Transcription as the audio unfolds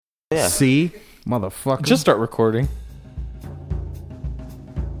Yeah. See? Motherfucker. Just start recording.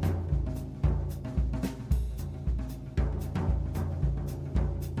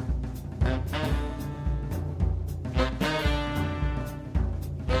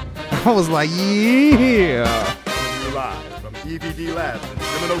 I was like, yeah. Coming to you live from EVD Labs in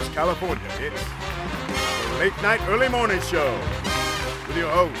Seminoles, California. It's the Late Night Early Morning Show with your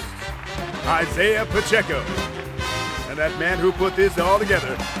host, Isaiah Pacheco, and that man who put this all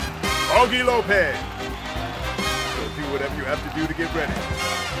together, Augie Lopez. So do whatever you have to do to get ready.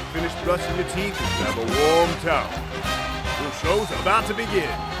 Finish brushing your teeth and grab a warm towel. The show's about to begin.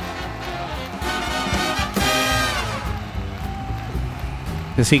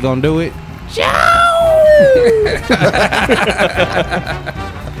 Is he gonna do it?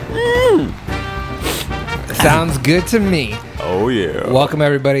 Sounds good to me. Oh, yeah. Welcome,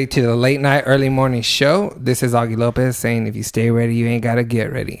 everybody, to the Late Night Early Morning Show. This is Augie Lopez saying, if you stay ready, you ain't got to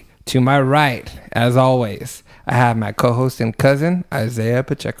get ready. To my right, as always, I have my co-host and cousin, Isaiah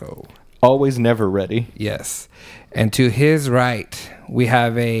Pacheco. Always never ready. Yes. And to his right, we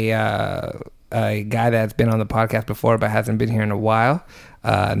have a guy that's been on the podcast before but hasn't been here in a while,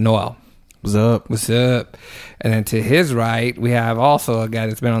 Noel. What's up? What's up? And then to his right, we have also a guy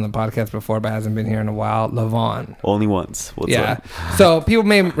that's been on the podcast before but hasn't been here in a while, Levon. Only once. What's up? So people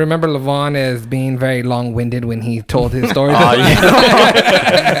may remember Levon as being very long-winded when he told his story. right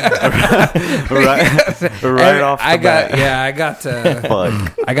off the bat. I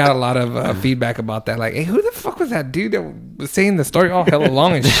got a lot of feedback about that. Like, hey, who the fuck was that dude that was saying the story all hella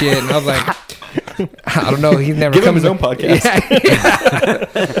long and shit? And I was like, I don't know. He's never Give come him his own podcast.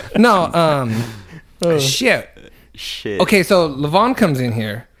 Yeah. No, shit. Okay, so Levon comes in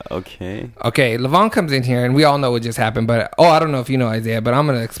here. Okay, Levon comes in here, and we all know what just happened. But I don't know if you know, Isaiah, but I'm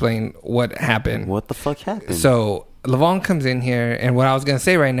gonna explain what happened. What the fuck happened? So Levon comes in here, and what I was gonna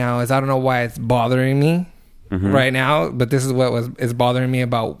say right now is I don't know why it's bothering me right now, but this is what is bothering me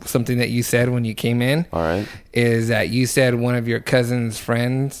about something that you said when you came in. All right, is that you said one of your cousin's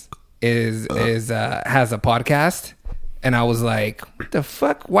friends has a podcast. And I was like, what the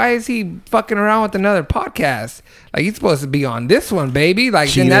fuck? Why is he fucking around with another podcast? Like, he's supposed to be on this one, baby. Like,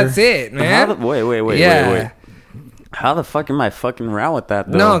 then that's it, man. Wait. How the fuck am I fucking around with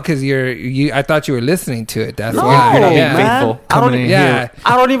that, though? No, because I thought you were listening to it. That's no, why. You're not yeah. being faithful. I don't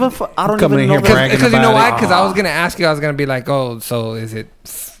even know. Because you know why? Because I was going to ask you, I was going to be like, oh, so is it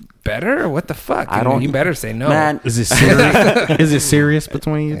better or what the fuck? You better say no. Man, is it serious? Is it serious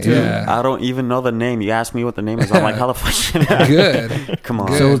between you two? Yeah. I don't even know the name. You asked me what the name is. I'm like, how the fuck should I? Good. Come on.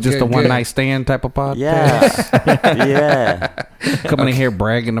 Good. So it's just a one night stand type of podcast? Yeah. Coming in here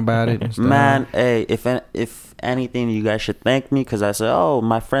bragging about it and stuff. Man, hey, if anything, you guys should thank me because I said, oh,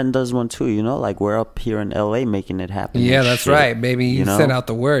 my friend does one too, like we're up here in LA making it happen. Yeah, that's shit. Right, baby. You sent out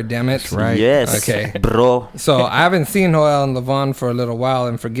the word, damn it. That's right. Yes. Okay. Bro. So I haven't seen Noel and Levon for a little while,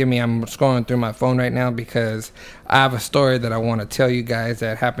 and forgive me, I'm scrolling through my phone right now because I have a story that I want to tell you guys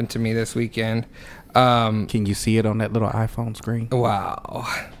that happened to me this weekend. Can you see it on that little iPhone screen? Wow.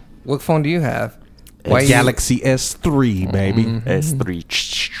 What phone do you have? Galaxy S3, baby.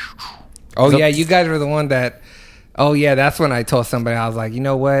 S3. Oh, yeah, you guys were the one that... Oh, yeah, that's when I told somebody, I was like, you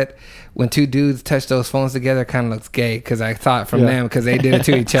know what? When two dudes touch those phones together, it kind of looks gay because I thought from them because they did it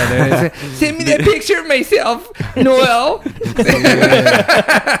to each other. They said, send me that picture of myself, Noel.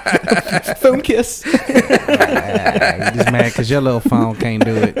 Phone kiss. You just mad because your little phone can't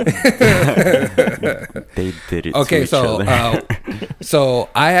do it. They did it Okay, to each other. So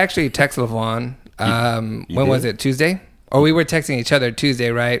I actually texted Levon. When was it? Tuesday? Or we were texting each other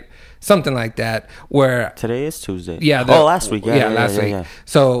Tuesday, right? Something like that. Where today is Tuesday. Yeah. Last week. Yeah, last week. Yeah.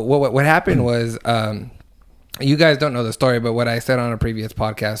 So what happened was, you guys don't know the story, but what I said on a previous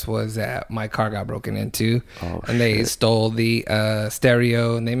podcast was that my car got broken into, and they stole the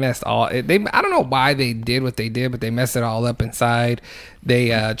stereo, and they messed I don't know why they did what they did, but they messed it all up inside.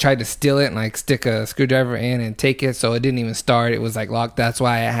 They tried to steal it and like stick a screwdriver in and take it, so it didn't even start. It was like locked. That's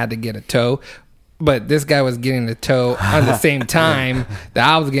why I had to get a tow. But this guy was getting a tow on the same time that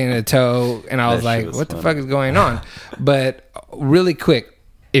I was getting a tow, and I was like, what the fuck is going on? But really quick,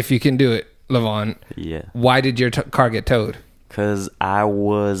 if you can do it, Levon, why did your car get towed? Because I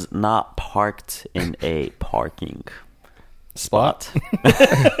was not parked in a parking spot.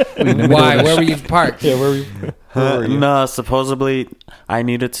 Why? Where were you parked? Yeah, where were you? No, supposedly I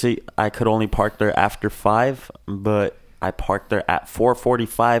could only park there after 5, but I parked there at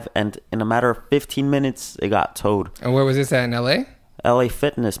 4:45, and in a matter of 15 minutes, it got towed. And where was this at, in L.A.? LA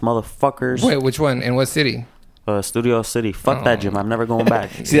Fitness, motherfuckers. Wait, which one? In what city? Studio City. Fuck that gym. I'm never going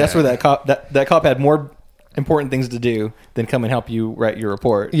back. See, that's where that cop had more important things to do than come and help you write your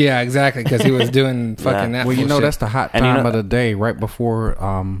report. Yeah, exactly, because he was doing fucking that. Well, you know, bullshit. that's the hot And time of the day, right before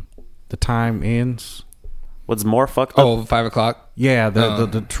the time ends. What's more fucked up? Oh, 5 o'clock. Yeah,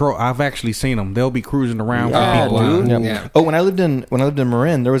 the I've actually seen them. They'll be cruising around Yeah, with people. dude. Yeah. Yeah. Oh, when I lived in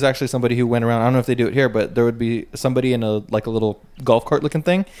Marin, there was actually somebody who went around. I don't know if they do it here, but there would be somebody in a little golf cart looking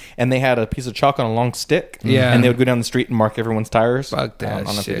thing, and they had a piece of chalk on a long stick. Yeah. and they would go down the street and mark everyone's tires. Fuck that I don't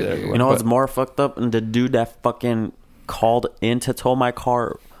know if they shit, did it dude. everywhere, You know what's but- more fucked up? And the dude that fucking called in to tow my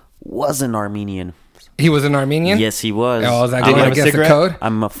car was an Armenian. He was an Armenian? Yes, he was. Oh, was that Did he going have a against the cigarette? code?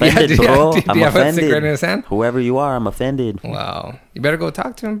 I'm offended, Yeah, bro. did I'm he have a offended. cigarette in his hand? Whoever you are, I'm offended. Wow. You better go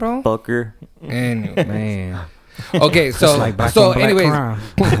talk to him, bro. Fucker. Anyway. Man, Okay, so, it's like black so on black anyways, crime.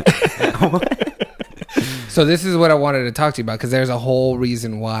 so this is what I wanted to talk to you about, because there's a whole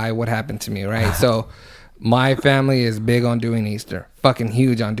reason why what happened to me, right? So my family is big on doing Easter, fucking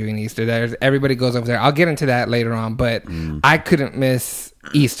huge on doing Easter. There's everybody goes over there. I'll get into that later on, but I couldn't miss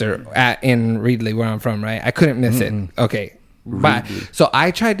Easter in Reedley, where I'm from, right? I couldn't miss it. Okay. But so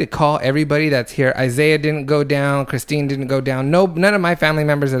I tried to call everybody that's here. Isaiah didn't go down. Christine didn't go down. No, none of my family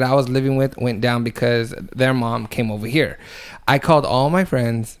members that I was living with went down because their mom came over here. I called all my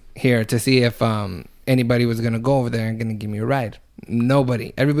friends here to see if anybody was going to go over there and going to give me a ride.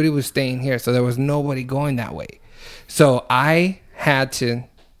 Nobody. Everybody was staying here, so there was nobody going that way. So I had to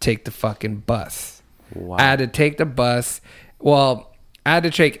take the fucking bus. Wow. I had to take the bus. Well, I had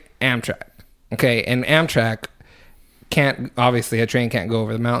to take Amtrak. Okay, and Amtrak can't, obviously a train can't go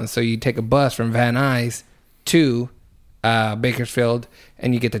over the mountains, so you take a bus from Van Nuys to Bakersfield,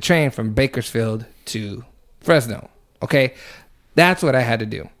 and you get the train from Bakersfield to Fresno. Okay, that's what I had to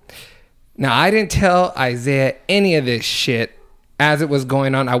do. Now, I didn't tell Isaiah any of this shit as it was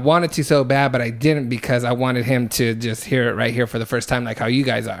going on. I wanted to so bad, but I didn't, because I wanted him to just hear it right here for the first time, like how you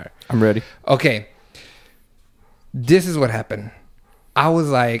guys are. I'm ready. Okay, this is what happened. I was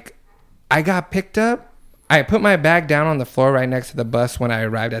like, I got picked up. I put my bag down on the floor right next to the bus when I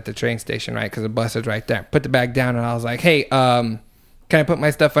arrived at the train station, right? Because the bus is right there. Put the bag down, and I was like, hey, can I put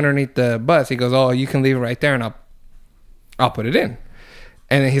my stuff underneath the bus? He goes, oh, you can leave it right there, and I'll put it in.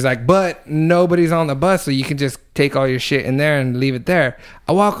 And then he's like, but nobody's on the bus, so you can just take all your shit in there and leave it there.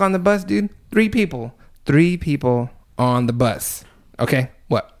 I walk on the bus, dude. 3 people on the bus. Okay,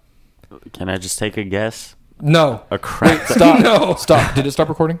 what? Can I just take a guess? No. A crack. Stop. No. Stop. Did it stop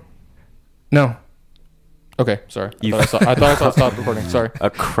recording? No. Okay, sorry. You- I thought I saw it stop recording. Sorry. A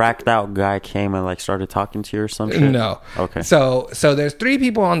cracked out guy came and like started talking to you or some shit? No. Okay. So there's 3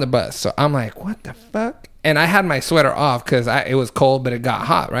 people on the bus. So I'm like, what the fuck? And I had my sweater off because it was cold, but it got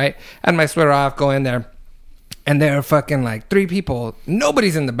hot, right? I had my sweater off, go in there, and there are fucking like 3 people.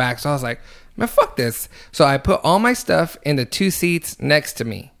 Nobody's in the back. So I was like, man, fuck this. So I put all my stuff in the 2 seats next to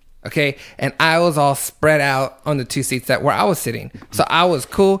me. Okay, and I was all spread out on the 2 seats where I was sitting, so I was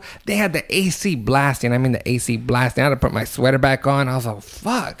cool. They had the AC blasting. I mean, the AC blasting. I had to put my sweater back on. I was like,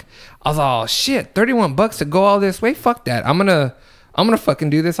 "Fuck!" I was like, "Oh shit, $31 to go all this way? Fuck that! I'm gonna fucking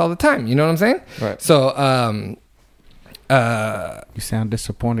do this all the time." You know what I'm saying? Right. So, You sound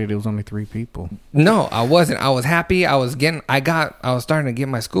disappointed. It was only 3 people. no, I wasn't. I was happy. I was starting to get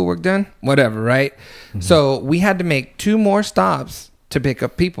my schoolwork done. Whatever, right? So we had to make 2 more stops to pick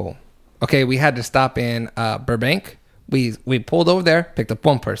up people. Okay, we had to stop in Burbank. We pulled over there, picked up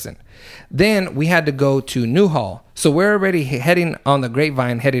 1 person. Then we had to go to Newhall. So we're already heading on the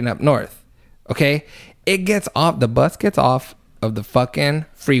Grapevine, heading up north. Okay, the bus gets off of the fucking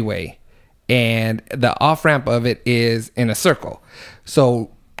freeway, and the off ramp of it is in a circle.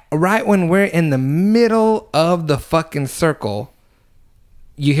 So right when we're in the middle of the fucking circle,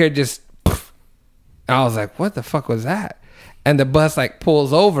 you hear just, poof. And I was like, what the fuck was that? And the bus like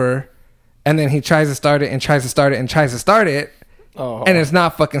pulls over, and then he tries to start it and tries to start it and tries to start it, Oh. and it's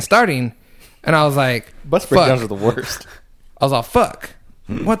not fucking starting. And I was like, Bus fuck. breakdowns are the worst. I was all, fuck.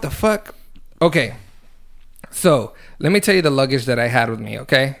 What the fuck? Okay. So let me tell you the luggage that I had with me,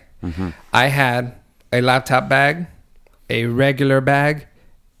 okay? I had a laptop bag, a regular bag,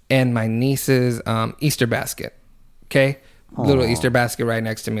 and my niece's Easter basket, okay? Little Easter basket right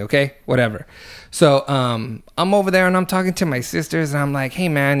next to me, okay? Whatever. So I'm over there and I'm talking to my sisters and I'm like, hey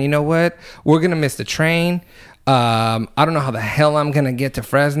man, you know what? We're going to miss the train. I don't know how the hell I'm going to get to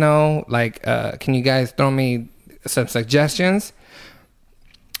Fresno. Like, can you guys throw me some suggestions?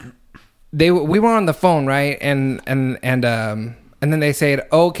 We were on the phone, right? And then they said,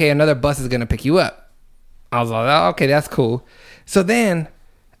 okay, another bus is going to pick you up. I was like, oh, okay, that's cool. So then,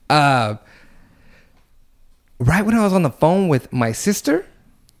 right when I was on the phone with my sister,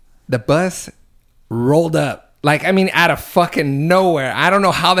 the bus rolled up Like, I mean, out of fucking nowhere. I don't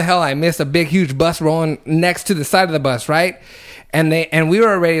know how the hell I missed a big, huge bus rolling next to the side of the bus, right? And we were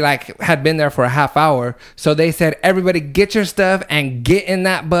already, like, had been there for a half hour. So they said, everybody get your stuff and get in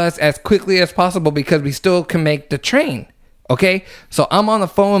that bus as quickly as possible because we still can make the train. Okay? So I'm on the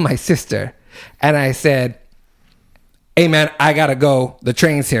phone with my sister. And I said, hey, man, I got to go. The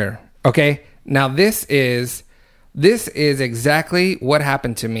train's here. Okay? Now, this is exactly what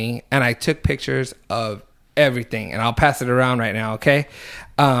happened to me. And I took pictures of everything, and I'll pass it around right now, okay?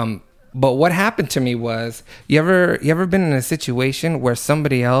 But what happened to me was, you ever been in a situation where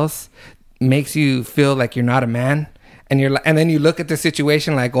somebody else makes you feel like you're not a man, and then you look at the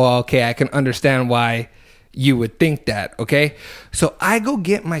situation like, well, okay, I can understand why you would think that, okay? So I go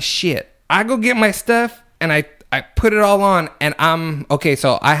get my shit, I go get my stuff, and I put it all on, and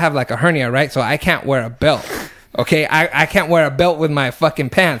so I have like a hernia, right? So I can't wear a belt. Okay, I can't wear a belt with my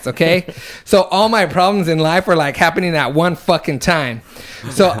fucking pants, okay? So all my problems in life are like happening at one fucking time.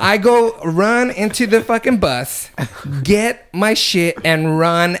 So I go run into the fucking bus, get my shit, and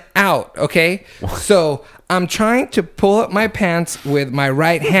run out, okay? So I'm trying to pull up my pants with my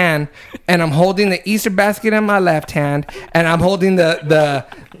right hand, and I'm holding the Easter basket in my left hand, and I'm holding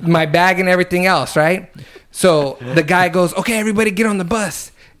my bag and everything else, right? So the guy goes, okay, everybody get on the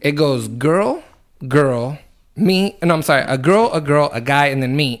bus. It goes girl, me, and I'm sorry, a girl, a guy, and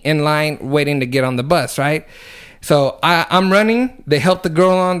then me in line waiting to get on the bus, right? So I'm running. They help the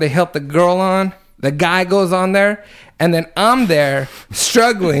girl on. The guy goes on there, and then I'm there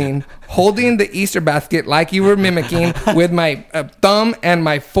struggling, holding the Easter basket like you were mimicking with my thumb and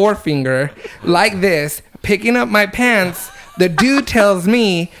my forefinger like this, picking up my pants. The dude tells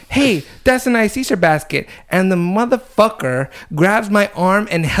me, hey, that's a nice Easter basket. And the motherfucker grabs my arm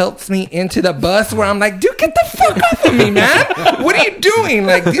and helps me into the bus where I'm like, dude, get the fuck off of me, man. What are you doing?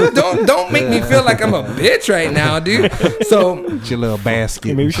 Like, dude, don't make me feel like I'm a bitch right now, dude. So It's your little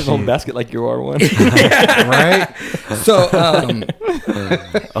basket. Maybe you should hold a basket like you are one. Right? So,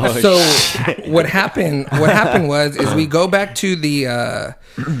 what happened was we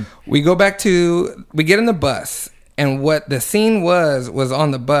get in the bus. And what the scene was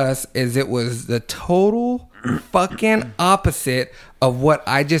on the bus is it was the total fucking opposite of what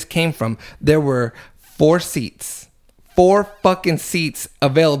I just came from. There were 4 fucking seats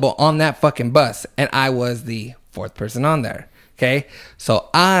available on that fucking bus. And I was the 4th person on there. Okay. So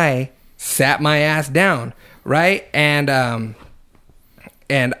I sat my ass down. Right. And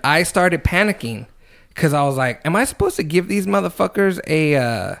I started panicking because I was like, am I supposed to give these motherfuckers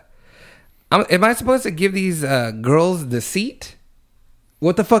am I supposed to give these girls the seat?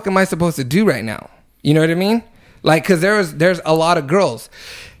 What the fuck am I supposed to do right now? You know what I mean? Like, cause there's a lot of girls,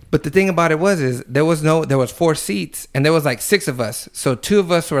 but the thing about it was there was 4 seats and there was like 6 of us. So 2 of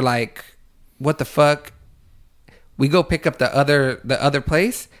us were like, what the fuck? We go pick up the other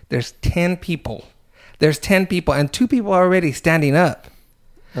place. There's 10 people. And 2 people are already standing up.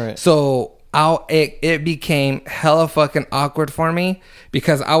 All right. So it became hella fucking awkward for me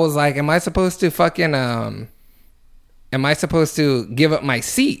because I was like, am I supposed to give up my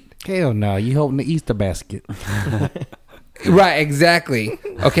seat? Hell no, you holding the Easter basket. Right, exactly.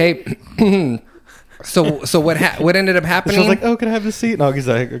 Okay. So what ended up happening? She was like, "Oh, can I have the seat?" And Augie's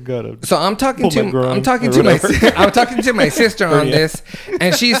like, "I got it." So I'm talking to my sister on this,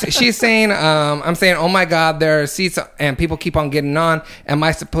 and she's saying, I'm saying, "Oh my God, there are seats, and people keep on getting on. Am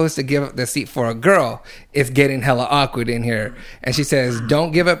I supposed to give up the seat for a girl? It's getting hella awkward in here." And she says,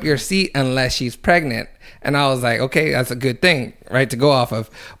 "Don't give up your seat unless she's pregnant." And I was like, "Okay, that's a good thing, right, to go off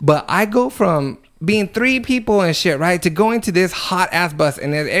of." But I go from being 3 people and shit, right, to going to this hot ass bus,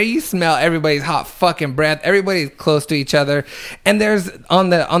 and there you smell everybody's hot fucking breath. Everybody's close to each other, and there's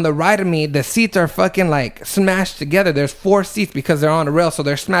on the right of me, the seats are fucking like smashed together. There's 4 seats because they're on a rail, so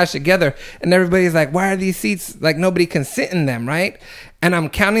they're smashed together, and everybody's like, "Why are these seats like nobody can sit in them?" Right? And I'm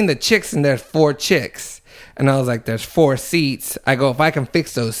counting the chicks, and there's 4 chicks, and I was like, "There's 4 seats." I go, if I can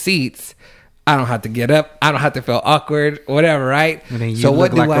fix those seats, I don't have to get up. I don't have to feel awkward, whatever, right? And then you so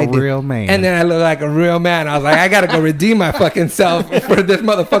look what like do a real man. And then I look like a real man. I was like, I got to go redeem my fucking self for this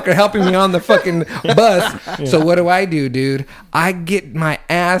motherfucker helping me on the fucking bus. Yeah. So what do, dude? I get my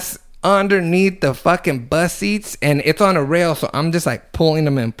ass underneath the fucking bus seats, and it's on a rail, so I'm just like pulling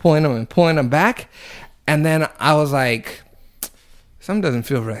them back. And then I was like, something doesn't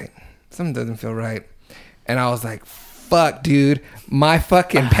feel right. And I was like, fuck, dude, my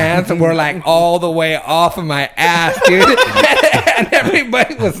fucking pants were like all the way off of my ass, dude. And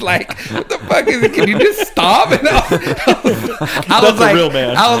everybody was like, "What the fuck is it? Can you just stop?" And I was like, real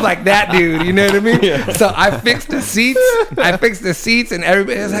man. I was like that dude. You know what I mean? Yeah. So I fixed the seats. And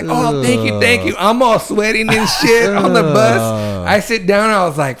everybody was like, "Oh, thank you." I'm all sweating and shit on the bus. I sit down. And I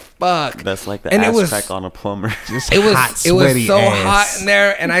was like, "Fuck." That's like the and ass it was, crack on a plumber. It was so hot in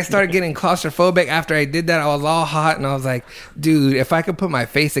there, and I started getting claustrophobic after I did that. I was all hot, and I was like, dude, if I could put my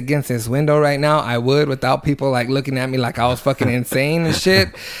face against this window right now, I would, without people like looking at me like I was fucking insane and shit.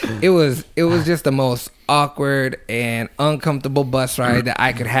 It was just the most awkward and uncomfortable bus ride that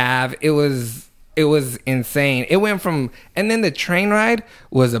I could have. It was insane. It went from, and then the train ride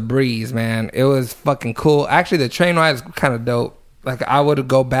was a breeze, man. It was fucking cool. Actually, the train ride is kind of dope. Like, I would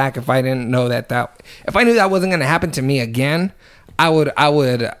go back if I didn't know if I knew that wasn't gonna happen to me again. I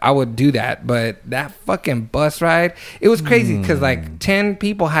would do that. But that fucking bus ride, it was crazy because like 10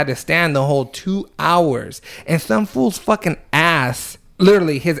 people had to stand the whole 2 hours, and some fool's fucking ass.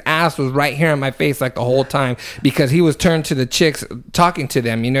 Literally, his ass was right here in my face like the whole time because he was turned to the chicks talking to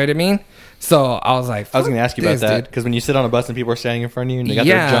them. You know what I mean? So I was like, I was going to ask you about that because when you sit on a bus and people are standing in front of you and they got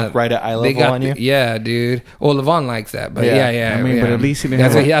their junk right at eye level on you. Yeah, dude. Well, Levon likes that, but yeah. I mean, but at least he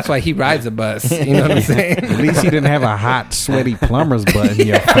didn't. That's why he rides a bus. You know what I'm saying? At least he didn't have a hot, sweaty plumber's butt in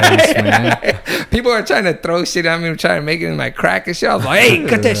your face, man. People are trying to throw shit at me, trying to make it in my crack and shit. I was like, hey,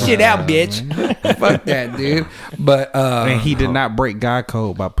 cut that shit out, bitch. Fuck that, dude. But and he did not break God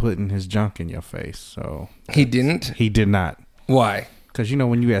code by putting his junk in your face. So he didn't. He did not. Why? Because, you know,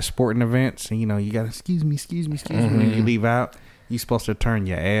 when you at sporting events and, you know, you got to, excuse me, when you leave out, you're supposed to turn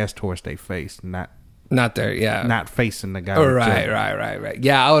your ass towards their face, not there, yeah. Not facing the guy. Oh, right.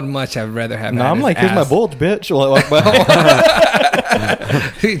 Yeah, I would much have rather have No, I'm like, ass. here's my bulge, bitch. Will I walk by?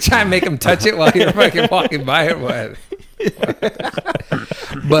 You try and make him touch it while you're fucking walking by or what?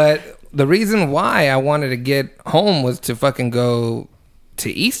 But the reason why I wanted to get home was to fucking go to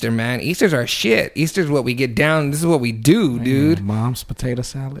Easter, man. Easter's our shit. Easter's what we get down. This is what we do, dude. Mom's potato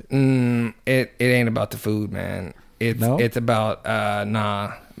salad. It ain't about the food, man. It's about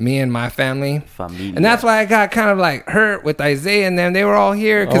me and my family. Familia. And that's why I got kind of like hurt with Isaiah and them. They were all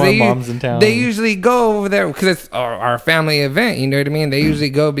here because mom's in town. They usually go over there because it's our family event. You know what I mean? They usually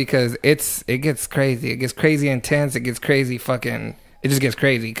go because it gets crazy. It gets crazy intense. It gets crazy fucking. It just gets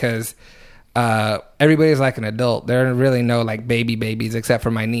crazy because everybody's like an adult. There are really no like babies except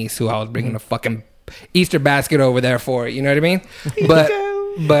for my niece, who I was bringing a fucking Easter basket over there for. You know what I mean?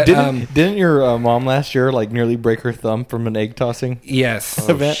 But didn't your mom last year like nearly break her thumb from an egg tossing? Yes.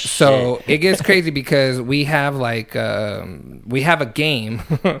 Event? So it gets crazy because we have like we have a game.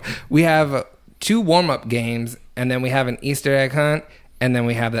 We have 2 warm-up games, and then we have an Easter egg hunt, and then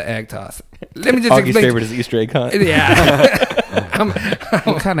we have the egg toss. Let me just Augie's favorite is the Easter egg hunt. Yeah.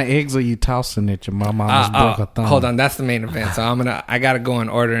 What kind of eggs are you tossing at your mom almost broke a thumb? Hold on, that's the main event. So I gotta go in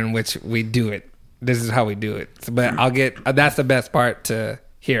order in which we do it. This is how we do it. So, but that's the best part to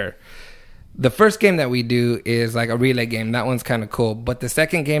hear. The first game that we do is like a relay game. That one's kind of cool. But the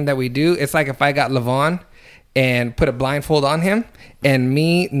second game that we do, it's like if I got Levon and put a blindfold on him, and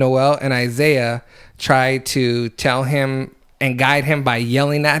me, Noel, and Isaiah try to tell him and guide him by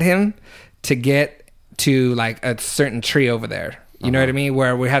yelling at him to get to like a certain tree over there. You know what I mean?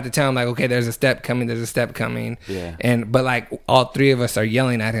 Where we have to tell him like, okay, there's a step coming. Yeah. But like all 3 of us are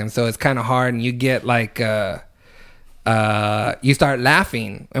yelling at him, so it's kind of hard. And you get like, you start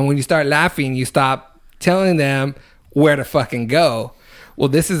laughing, and when you start laughing, you stop telling them where to fucking go. Well,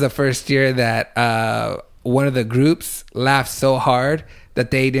 this is the first year that one of the groups laughed so hard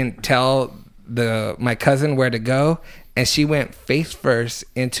that they didn't tell my cousin where to go. And she went face first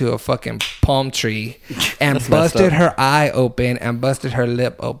into a fucking palm tree and busted her eye open and busted her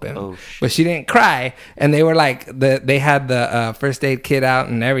lip open. Oh, but she didn't cry. And they were like, they had the first aid kit out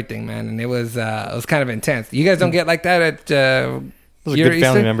and everything, man. And it was kind of intense. You guys don't get like that at those are good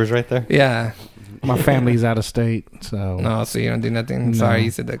family members right there. Yeah. My family's out of state, so no. So you don't do nothing. No. Sorry, you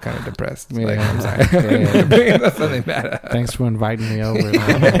said that kind of depressed. Yeah. Like, I'm sorry. That's something bad. Thanks for inviting me over.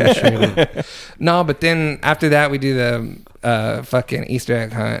 I appreciate it. No, but then after that, we do the fucking Easter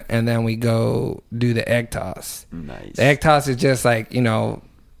egg hunt, and then we go do the egg toss. Nice. The egg toss is just like, you know,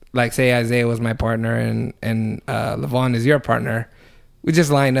 like say Isaiah was my partner and Levon is your partner. We just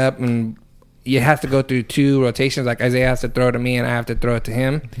line up and. You have to go through 2 rotations. Like Isaiah has to throw it to me, and I have to throw it to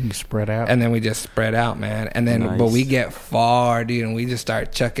him. You spread out, and then we just spread out, man. And then, nice. But we get far, dude, and we just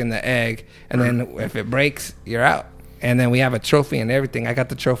start chucking the egg. And then if it breaks, you're out. And then we have a trophy and everything. I got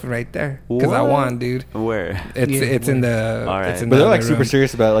the trophy right there because I won, dude. Where? It's in the. All right. It's in but the they're like room. super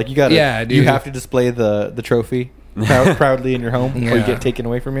serious about it. Like you got. Yeah, dude. You have to display the trophy proudly in your home before you get taken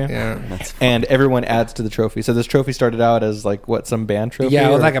away from you. Yeah. And everyone adds to the trophy. So this trophy started out as like what, some band trophy? Yeah,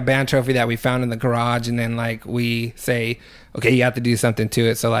 it was like a band trophy that we found in the garage, and then like we say, okay, you have to do something to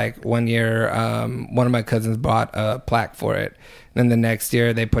it. So like one year, one of my cousins bought a plaque for it. And then the next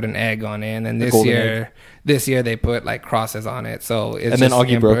year they put an egg on it, and then this year they put like crosses on it. So it's and then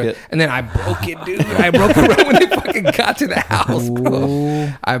Augie broke it, and then I broke it, dude. I broke it right when they fucking got to the house,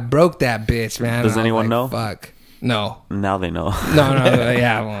 bro. I broke that bitch, man. Does anyone know? Fuck. No. Now they know. No,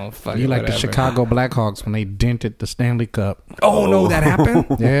 yeah, well, fuck. You like whatever. the Chicago Blackhawks when they dented the Stanley Cup. Oh, no, that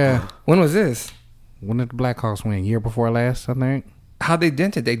happened? Yeah. When was this? When did the Blackhawks win? Year before last, I think. How'd they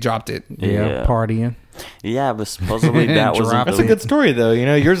dent it? They dropped it. Yeah, partying. Yeah, but supposedly that was That's a good story, though. You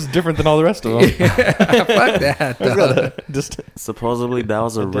know, yours is different than all the rest of them. Fuck that. Supposedly that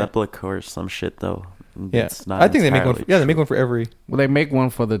was a replica or some shit, though. Yeah, I think they make one. They make one for every. Well, they make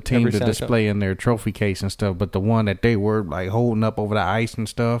one for the team to display in their trophy case and stuff. But the one that they were like holding up over the ice and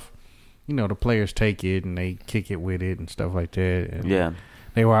stuff, you know, the players take it and they kick it with it and stuff like that. And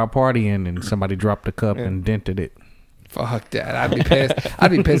they were out partying and somebody dropped the cup and dented it. Fuck that! I'd be pissed.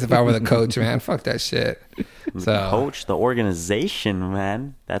 I'd be pissed if I were the coach, man. Fuck that shit. So coach, the organization,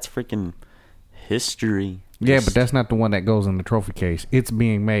 man. That's freaking history. Yeah, but that's not the one that goes in the trophy case. It's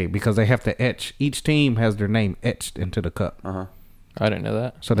being made because they have to etch. Each team has their name etched into the cup. I didn't know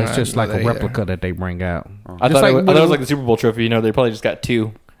that. So that's just like a replica that they bring out. I thought it was like the Super Bowl trophy. You know, they probably just got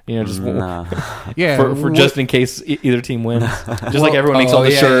two. You know, just for just in case either team wins. Just like everyone makes all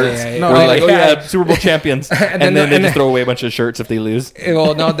the shirts. No, like Super Bowl champions, and then they just throw away a bunch of shirts if they lose.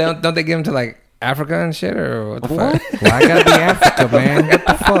 Well, no, don't they give them to like Africa and shit, or what the fuck? Well, I gotta be Africa, man. What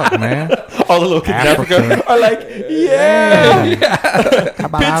the fuck, man? All the little kids in Africa are like, yeah. How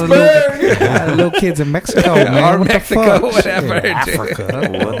about all the little kids in Mexico, man? Or what Mexico, the fuck? whatever. Africa.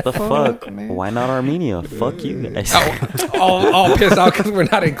 What the fuck? Why not Armenia? Fuck you guys. all pissed off because we're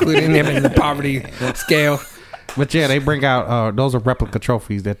not including them in the poverty scale. But yeah, they bring out those are replica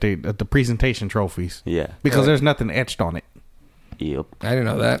trophies that the presentation trophies. Yeah, because there's nothing etched on it. Yep. I didn't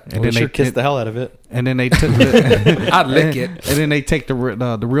know that. And then they kissed the hell out of it. And then they took I'd lick it. And then they take the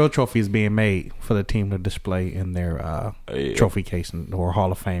real trophies being made for the team to display in their trophy case or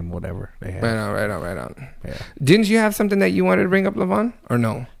Hall of Fame, whatever they have. Right on. Yeah. Didn't you have something that you wanted to bring up, Levon? Or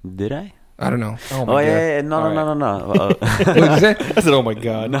no? Did I? I don't know. Oh yeah. No. What did you say? I said, oh my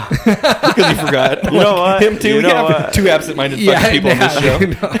God. No. Because he forgot. You know what? Him too. We have two absent-minded fucking people on this show.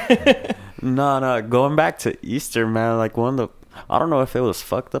 No. Going back to Easter, man, like one of the... I don't know if it was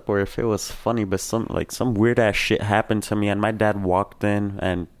fucked up or if it was funny, but some weird ass shit happened to me, and my dad walked in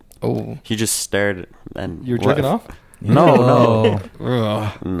and he just stared and you were jerking off? No.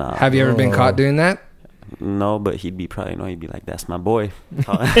 Have you ever been caught doing that? No, but he'd be like, "That's my boy."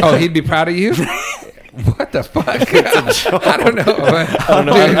 Oh, he'd be proud of you. What the fuck? I don't know. I don't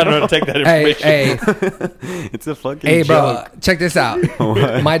know how to take that information. Hey, it's a fucking hey, joke. bro, check this out.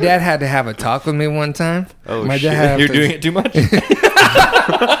 My dad had to have a talk with me one time. Oh, my shit. dad You're doing it too much?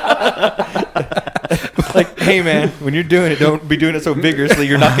 Like, hey man, when you're doing it, don't be doing it so vigorously.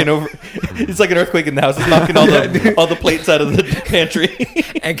 You're knocking over. It's like an earthquake in the house. It's knocking all the plates out of the pantry.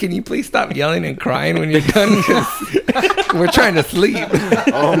 And can you please stop yelling and crying when you're done? Because we're trying to sleep.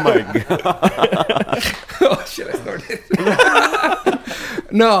 Oh my God. Oh shit! I snorted.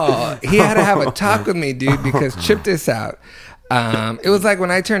 No, he had to have a talk with me, dude. Because check this out. It was like when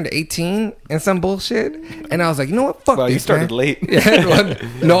I turned 18 and some bullshit, and I was like, you know what? Fuck this, you started man. late. Yeah, well,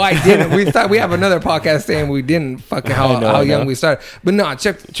 no, I didn't. We have another podcast saying we didn't fucking how young we started. But no,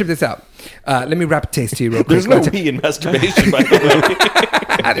 check this out. Let me rap a taste to you real quick. There's no we in masturbation, by the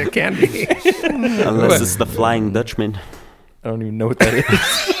way. There can be. Unless it's the Flying Dutchman. I don't even know what that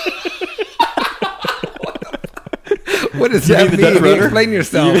is. What does that mean? Explain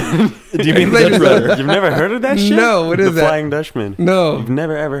yourself. Do you mean the Dutch rudder? You've never heard of that shit? No, what is the that? Flying Dutchman. No. You've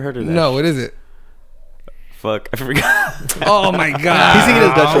never ever heard of that? No, what is it? Fuck, I forgot. Oh my God. He's thinking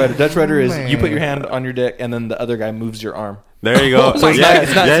of Dutch rudder. Dutch rudder is you put your hand on your dick and then the other guy moves your arm. There you go. So it's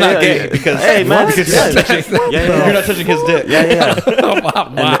not gay because hey man, you're not touching his dick. Yeah.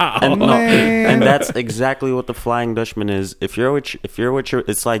 Wow. And that's exactly what the Flying Dutchman is. If you're with your,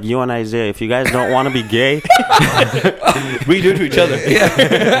 it's like you and Isaiah. If you guys don't want to be gay, we do it to each other.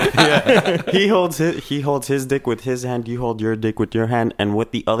 Yeah. He holds his dick with his hand. You hold your dick with your hand, and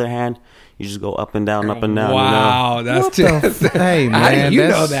with the other hand, you just go up and down, up and down. Wow, you know? that's just. Hey man, how do you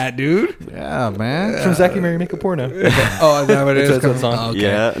know that, dude? Yeah, man. From Zachy Mary Make a Porno. Oh, that what it is? Okay.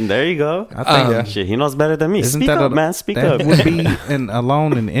 Yeah, there you go. I think shit, he knows better than me. Speak up, man. Speak up. That would be an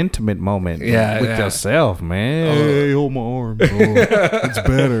alone and intimate moment. With yourself, man. Hey, hold my arm. Oh, it's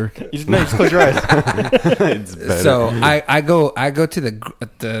better. You just close your eyes. It's better. So I go to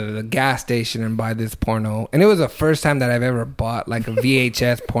the gas station and buy this porno, and it was the first time that I've ever bought like a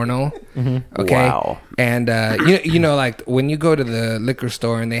VHS porno. Mm-hmm. Okay, wow. And you know, like when you go to the liquor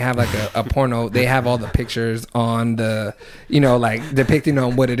store and they have like a porno, they have all the pictures on the, you know, like depicting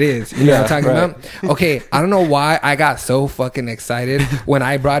on what it is. You know what I'm talking about? Okay, I don't know why I got so fucking excited when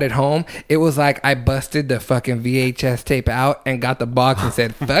I brought it home. It was like I busted the fucking VHS tape out and got the box and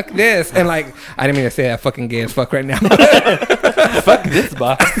said, "Fuck this!" And like I didn't mean to say that fucking gay as fuck right now. Fuck this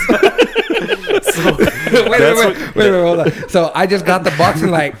box. Wait, hold on. So I just got the box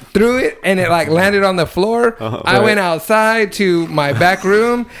and like threw it, and it like landed on the floor. I went outside to my back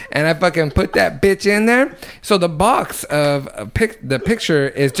room and I fucking put that bitch in there. So the box of the picture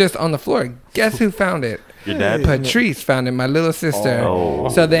is just on the floor. Guess who found it? Your dad? Patrice found it, my little sister. Oh.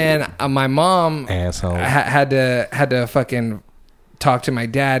 So then my mom asshole had to fucking talk to my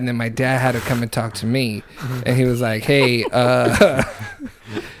dad, and then my dad had to come and talk to me, and he was like, "Hey,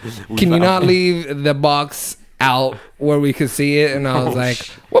 can you not leave the box out where we could see it?" And I was like,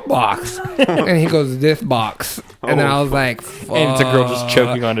 "What box?" And he goes, "This box." And then I was like, fuck. And it's a girl just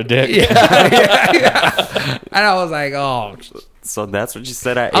choking on a dick. Yeah. And I was like, oh. So that's what you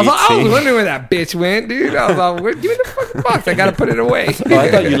said at 18? I was wondering where that bitch went, dude. I was like, give me the fucking box. I gotta put it away. Oh,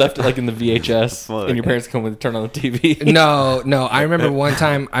 I thought you left it like in the VHS and your parents come with turn on the TV. No. I remember one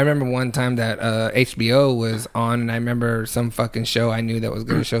time that HBO was on, and I remember some fucking show I knew that was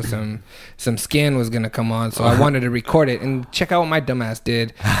gonna show some skin was gonna come on, so I wanted to record it and check out what my dumbass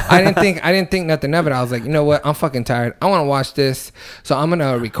did. I didn't think nothing of it. I was like, you know what? I'm fucking tired. I want to watch this, so I'm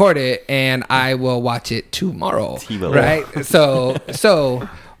gonna record it and I will watch it tomorrow. Right? So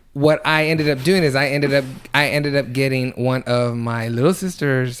what I ended up doing is I ended up getting one of my little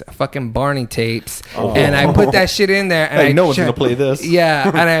sister's fucking Barney tapes, and I put that shit in there, and no one's gonna play this. Yeah,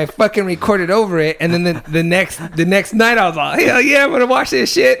 and I fucking recorded over it, and then the next night I was like, hell yeah, I'm gonna watch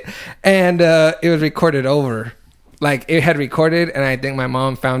this shit, and it was recorded over. Like it had recorded, and I think my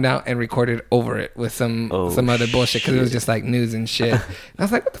mom found out and recorded over it with some other bullshit, because it was just like news and shit. And I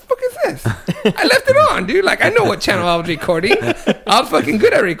was like, "What the fuck is this?" I left it on, dude. Like I know what channel I was recording. I was fucking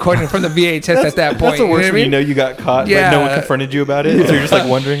good at recording from the VHS at that point. That's the worst when you know you got caught. Yeah. Like no one confronted you about it, so you're just like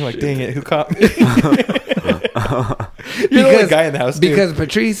wondering, like, "Dang it, who caught me?" You're the only guy in the house, because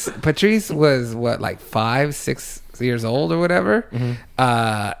Patrice was what, like 5-6 years old or whatever,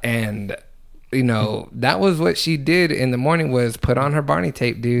 and. You know, that was what she did in the morning, was put on her Barney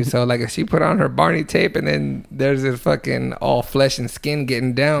tape, dude. So, like, if she put on her Barney tape and then there's this fucking all flesh and skin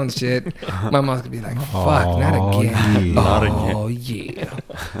getting down shit, my mom's gonna be like, fuck, not again. Yeah. Oh, yeah.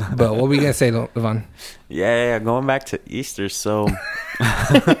 But what were we gonna say, Levon? Yeah, going back to Easter, so...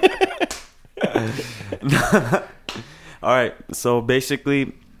 All right, so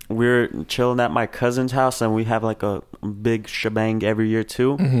basically... we're chilling at my cousin's house, and we have like a big shebang every year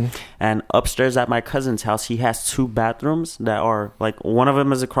too. And upstairs at my cousin's house, he has 2 bathrooms that are like, one of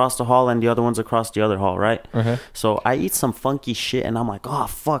them is across the hall and the other one's across the other hall, right? So I eat some funky shit, and I'm like, oh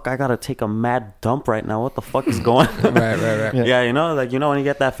fuck, I gotta take a mad dump right now. What the fuck is going on? Right. Yeah, you know, like, you know when you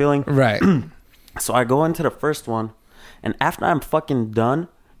get that feeling? Right. So I go into the first one, and after I'm fucking done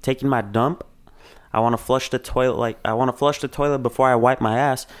taking my dump, I want to flush the toilet. Like, I want to flush the toilet before I wipe my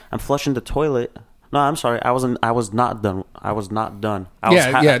ass. I'm flushing the toilet. No, I'm sorry. I was not done.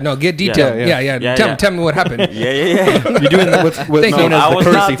 No, get detailed. Yeah. Tell me what happened. Yeah. You're doing what's known as the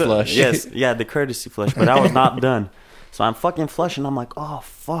courtesy flush. Yes, the courtesy flush. But I was not done. So I'm fucking flushing. I'm like, oh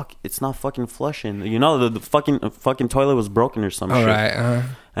fuck, it's not fucking flushing. You know, the fucking toilet was broken or some shit. All right.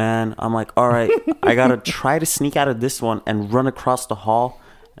 And I'm like, all right, I gotta try to sneak out of this one and run across the hall.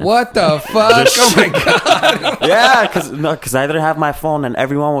 What the fuck? Oh my god! Yeah, because I didn't have my phone, and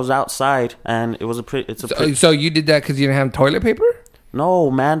everyone was outside, and it was So you did that because you didn't have toilet paper?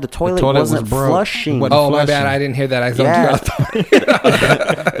 No, man, the toilet wasn't flushing. My bad, I didn't hear that. I zoned you out.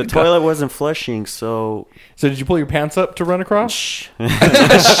 The toilet wasn't flushing, so did you pull your pants up to run across? Shh.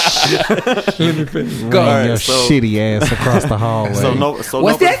 Let me finish. Go on, your shitty ass across the hallway.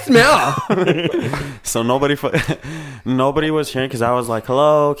 What's that smell? So nobody was hearing, because I was like,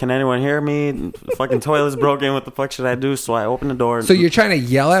 hello, can anyone hear me? The fucking toilet's broken. What the fuck should I do? So I opened the door. So you're trying to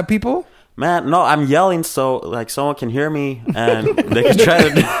yell at people? Man, no, I'm yelling so like someone can hear me and they can try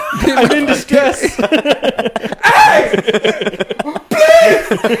to. I'm in distress. Hey,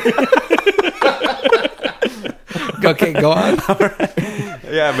 please. Okay, go on.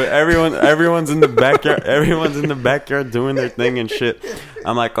 Yeah, but everyone's in the backyard. Everyone's in the backyard doing their thing and shit.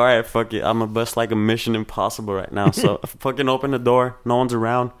 I'm like, all right, fuck it. I'm gonna bust like a Mission Impossible right now. So I fucking open the door. No one's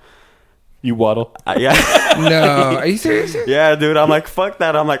around. You waddle. Yeah. No, are you serious? Yeah, dude. I'm like, fuck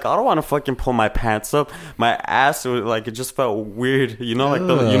that. I'm like, I don't want to fucking pull my pants up. My ass was like, it just felt weird. You know, like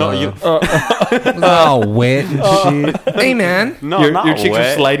all wet and shit. Hey, man. No, your cheeks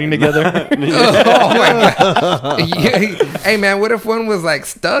are sliding together. Oh my god. Hey, man. What if one was like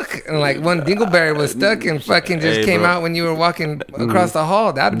stuck and like one dingleberry was stuck and fucking just came out when you were walking across the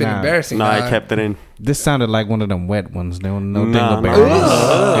hall? That'd have been embarrassing. No, I kept it in. This sounded like one of them wet ones. There was no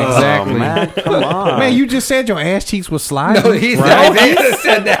dingleberries. Exactly. Oh, man, come on. Man, you just said your ass cheeks were sliding. No, he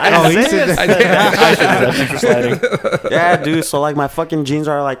said that. He said that. Yeah, dude. So like my fucking jeans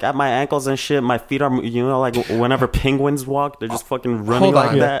are like at my ankles and shit. My feet are, you know, like whenever penguins walk, they're just fucking running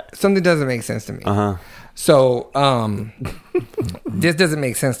like that. Something doesn't make sense to me. So this doesn't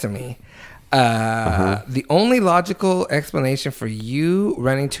make sense to me. The only logical explanation for you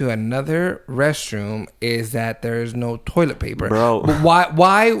running to another restroom is that there's no toilet paper. Bro. But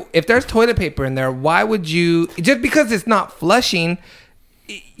why if there's toilet paper in there, why would you, just because it's not flushing,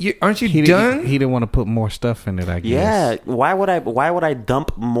 aren't you done? He didn't want to put more stuff in it, I guess. Yeah. Why would I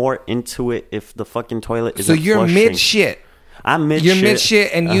dump more into it if the fucking toilet isn't So you're flushing? mid shit. I'm mid shit. You're mid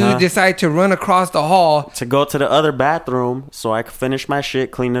shit and you decide to run across the hall to go to the other bathroom so I could finish my shit,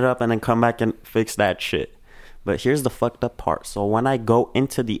 clean it up, and then come back and fix that shit. But here's the fucked up part. So when I go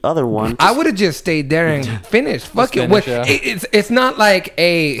into the other one, I would have just stayed there and finished. Fuck it. It's not like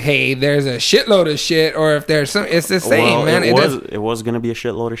hey, there's a shitload of shit, or if there's some. It's the same, man. It was gonna be a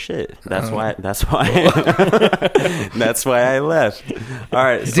shitload of shit. That's why. That's why I left. All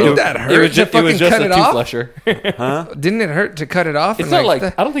right. So didn't that hurt? It was just a two-flusher. Huh? Didn't it hurt to cut it off? It's not like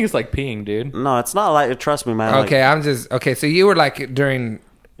I don't think it's like peeing, dude. No, it's not like. Trust me, man. Okay, So you were like during.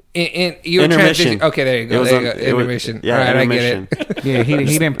 You were intermission. Okay, there you go. Intermission. Yeah, right, intermission. I get it. Yeah,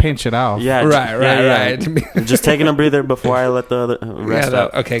 he didn't pinch it off. Yeah, right. Just taking a breather before I let the other rest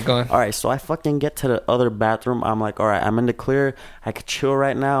out. Okay, go on. All right, so I fucking get to the other bathroom. I'm like, all right, I'm in the clear. I could chill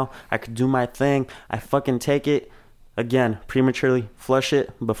right now. I could do my thing. I fucking take it again, prematurely flush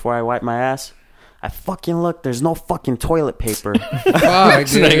it before I wipe my ass. I fucking look. There's no fucking toilet paper. Fuck,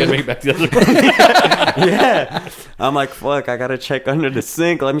 so now you gotta make it back to the other one. Yeah. I'm like, fuck, I gotta check under the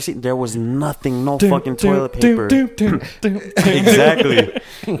sink. Let me see. There was nothing. No fucking toilet paper.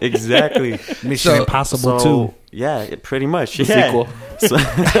 Exactly. Mission Impossible 2. Yeah, pretty much. Yeah. Sequel. So,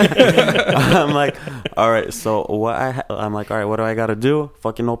 I'm like, all right. So I'm like, all right. What do I gotta do?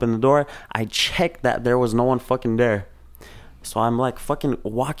 Fucking open the door. I checked that there was no one fucking there. So I'm like fucking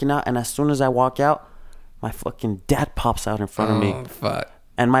walking out, and as soon as I walk out, my fucking dad pops out in front of me. Oh, fuck.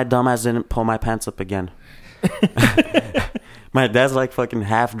 And my dumbass didn't pull my pants up again. My dad's like fucking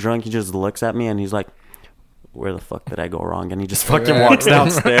half drunk. He just looks at me and he's like, where the fuck did I go wrong? And he just fucking walks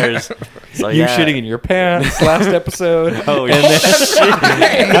downstairs. So you shitting in your pants last episode. Oh, and then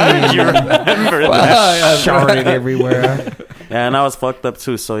how did you remember that? Sharded everywhere. Yeah, and I was fucked up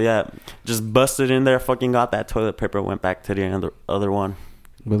too. So yeah, just busted in there, fucking got that toilet paper, went back to the other one.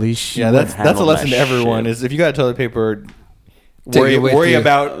 At least that's a lesson to everyone: is if you got toilet paper, worry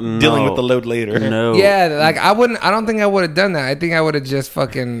about dealing with the load later. No. Yeah, like I don't think I would have done that. I think I would have just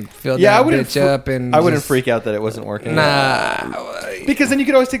fucking filled that bitch up and I wouldn't freak out that it wasn't working. Nah, because then you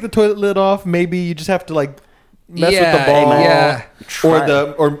could always take the toilet lid off. Maybe you just have to like mess with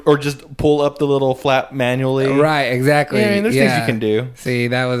the ball, or just pull up the little flap manually. Right, exactly. Yeah, I mean, there's things you can do. See,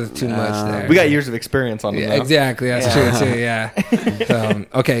 that was too much there. We got years of experience on them. Yeah, exactly. That's true too. Yeah.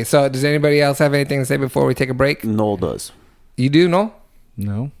 Okay, so does anybody else have anything to say before we take a break? Noel does. You do, Noel?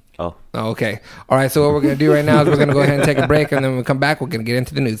 No. Oh, okay. All right, so what we're going to do right now is we're going to go ahead and take a break, and then when we come back, we're going to get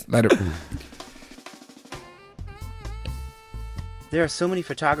into the news. Later. There are so many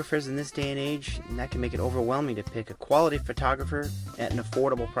photographers in this day and age, and that can make it overwhelming to pick a quality photographer at an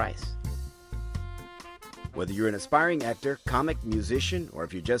affordable price. Whether you're an aspiring actor, comic, musician, or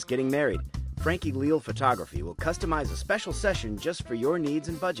if you're just getting married, Frankie Leal Photography will customize a special session just for your needs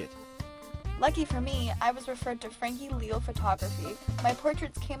and budget. Lucky for me, I was referred to Frankie Leal Photography. My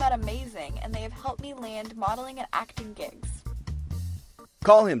portraits came out amazing, and they have helped me land modeling and acting gigs.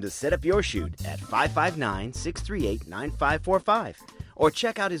 Call him to set up your shoot at 559-638-9545 or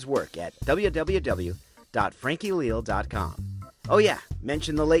check out his work at www.frankieleal.com. Oh yeah,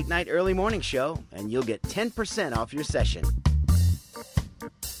 mention the Late Night Early Morning Show and you'll get 10% off your session.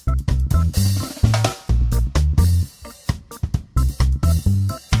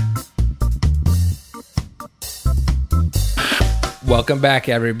 Welcome back,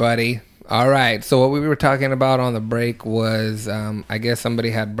 everybody. All right. So what we were talking about on the break was, I guess somebody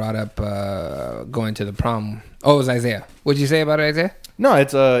had brought up going to the prom. Oh, it was Isaiah. What'd you say about it, Isaiah? No,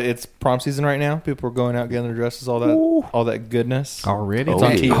 it's prom season right now. People are going out getting their dresses, all that goodness. Already? It's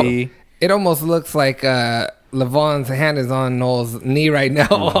on TV. It almost looks like Levon's hand is on Noel's knee right now,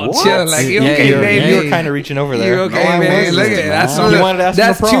 all chilling. Like, you okay, baby? You were kind of reaching over there. You okay, man? Look at that.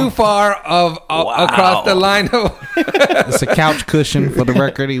 That's too far across the line. It's a couch cushion for the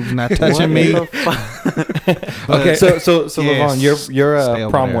record. He was not touching me. Okay, so Levon, your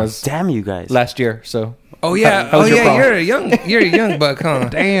prom was damn you guys last year. So oh yeah, you're a young buck, huh?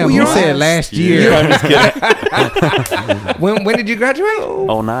 Damn, you said last year. I'm just kidding. When did you graduate?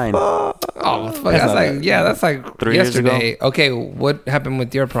 09. Oh, fuck, that's like 3 yesterday. years ago. Okay, what happened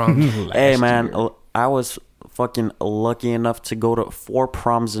with your prom? Hey man, I was fucking lucky enough to go to 4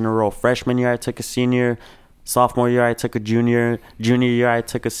 proms in a row. Freshman year I took a senior, sophomore year I took a junior year I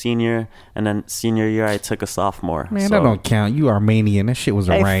took a senior, and then senior year I took a sophomore. Man, that don't count. You Armenian. That shit was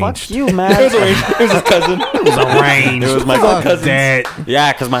arranged. Fuck you, man. It was arranged. It was his cousin. It was arranged. It was my cousin.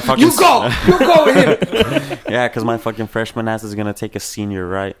 Yeah, because my fucking You go with him. yeah, because my fucking freshman ass is gonna take a senior,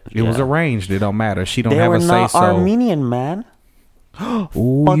 right? It was arranged. It don't matter. She don't they have were a say not so. Armenian, man. Ooh,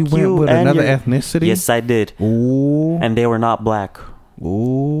 you went with another ethnicity? Yes, I did. Ooh. And they were not black.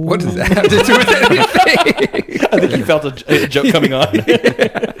 Ooh. What does that have to do with anything? I think you felt a joke coming on.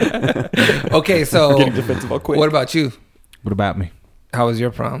 Okay, so Getting defensive all quick. what about you? What about me? How was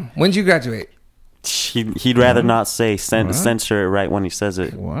your prom? When did you graduate? He'd rather not say. Censor it right when he says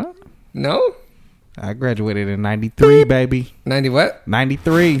it. What? No? I graduated in 93, baby. 90 what?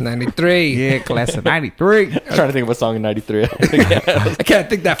 93. 93. Yeah, class of 93. I'm trying to think of a song in 93. I can't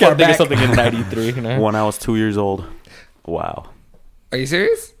think that far Can't think back. of something in 93. You know? When I was 2 years old. Wow. Are you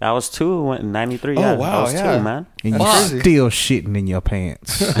serious? I was 2 in 93. Oh, Yeah. wow, I was 2, man. And you still shitting in your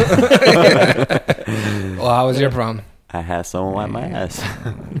pants. Well, how was your prom? I had someone wipe my ass.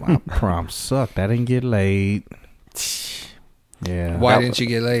 My prom sucked. I didn't get laid. Yeah. Why didn't you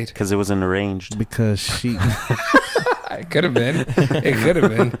get laid? Because it wasn't arranged. Because she... It could have been. It could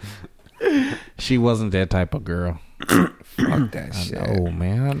have been. She wasn't that type of girl. Fuck that shit. Oh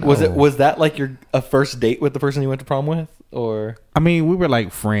man. Was that like a first date with the person you went to prom with, or? I mean, we were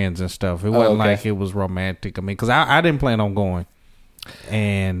like friends and stuff. It wasn't okay. like it was romantic. I mean, because I didn't plan on going,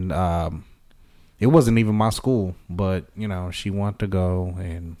 and it wasn't even my school. But you know, she wanted to go,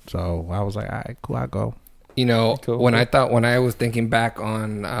 and so I was like, all right, cool, I'll go. You know, Cool. when I was thinking back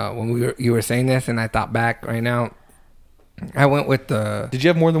on when you were saying this, and I thought back right now, I went with the. Did you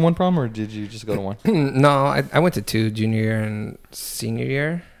have more than one prom, or did you just go to one? No, I went to 2, junior year and senior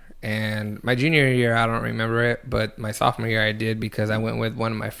year. And my junior year, I don't remember it, but my sophomore year I did because I went with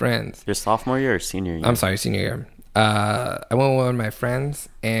one of my friends. Your sophomore year or senior year? I'm sorry, senior year. I went with one of my friends,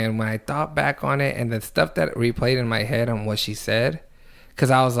 and when I thought back on it and the stuff that replayed in my head on what she said, because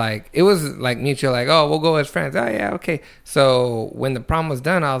I was like, it was like mutual, like, oh, we'll go as friends. Oh, yeah, okay. So when the prom was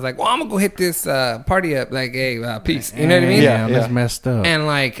done, I was like, well, I'm going to go hit this party up. Like, hey, peace. You know what I mean? Yeah, that's messed up. And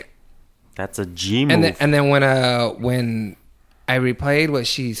like... That's a G move. And then when I replayed what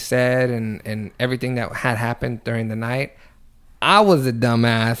she said and everything that had happened during the night, I was a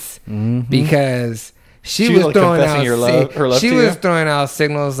dumbass because... She was like throwing out her love she was throwing out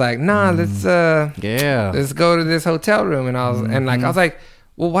signals like, nah, let's go to this hotel room, and I was like,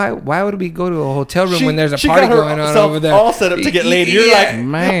 well, why would we go to a hotel room when there's a party going on over there? All set up to get laid. You're like,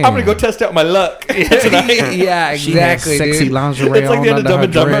 man, I'm gonna go test out my luck tonight. Yeah, exactly. She had sexy dude. lingerie. It's like the end of Dumb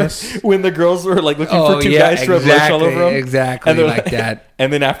and Dumber when the girls were like looking for 2 guys to rub lotion all over them. Exactly, and they're like that.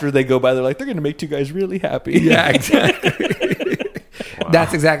 And then after they go by, they're like, they're gonna make 2 guys really happy. Yeah, exactly. Wow.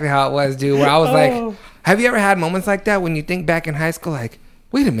 That's exactly how it was, dude. Where I was like, have you ever had moments like that when you think back in high school, like,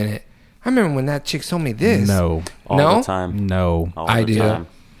 wait a minute, I remember when that chick told me this. No. All the time. No. I do. Time.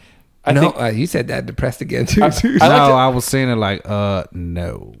 You said that depressed again too. I was saying it like,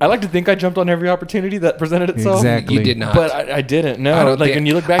 no. I like to think I jumped on every opportunity that presented itself. Exactly. You did not. But I didn't. No. When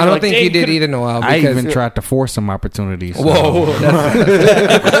you look back, I don't think you did either, Noel. I even tried to force some opportunities. So. Whoa.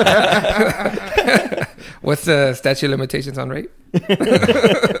 What's the statute of limitations on rape?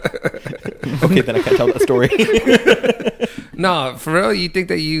 Okay, then I can't tell that story. No, for real, you think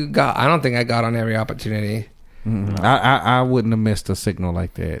that you got... I don't think I got on every opportunity. Mm-hmm. I wouldn't have missed a signal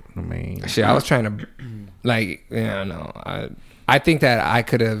like that. I mean... Shit, I was trying to... Like, yeah, no. I think that I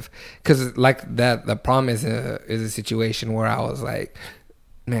could have... Because, like, that the prom is a situation where I was like,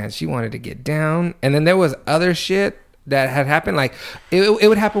 man, she wanted to get down. And then there was other shit that had happened. Like, it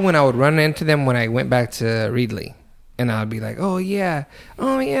would happen when I would run into them when I went back to Reedley. And I'd be like, oh yeah,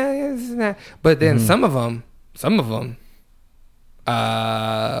 this and that. But then some of them,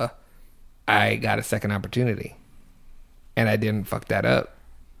 I got a second opportunity, and I didn't fuck that up.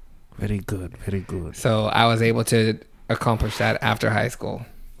 Very good, very good. So I was able to accomplish that after high school.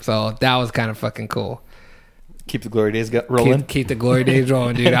 So that was kind of fucking cool. Keep the glory days rolling. Keep the glory days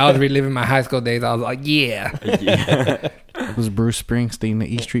rolling, dude. I was reliving my high school days. I was like, yeah. Was Bruce Springsteen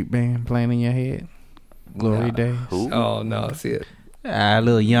the E Street Band playing in your head? Glory days. Who? Oh no, see it.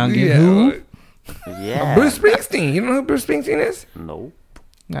 Little youngin. Who? Yeah. Bruce Springsteen. You know who Bruce Springsteen is? Nope.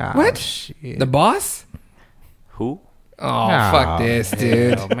 What? Shit. The boss? Who? Oh, fuck this,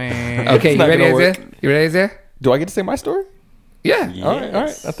 dude. Oh, man. Okay, you ready, Isaiah? You ready, Isaiah? Do I get to say my story? Yeah. Yes. All right.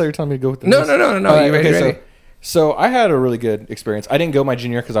 I thought you were telling me to go with the No. news. Right, you ready? So I had a really good experience. I didn't go my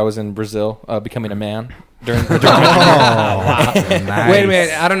junior because I was in Brazil becoming a man during my Wow. Nice. Wait a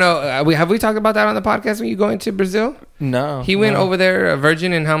minute. I don't know. Have we talked about that on the podcast when you go into Brazil? No. He went over there a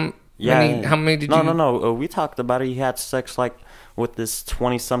virgin, and how many did you? No. We talked about it. He had sex like with this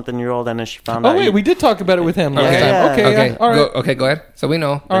 20-something-year-old, and then she found out. Oh wait, we did talk about it with him last time. Yeah. Okay. All right. Go ahead. So we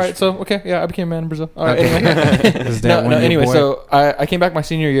know. All right. So I became a man in Brazil. All right. Okay. Anyway. Anyway, so I came back my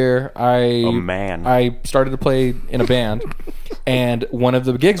senior year. I started to play in a band, and one of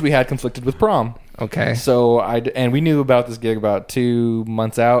the gigs we had conflicted with prom. Okay. So we knew about this gig about 2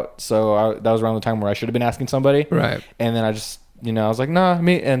 months out. So that was around the time where I should have been asking somebody. Right. And then I just I was like, nah,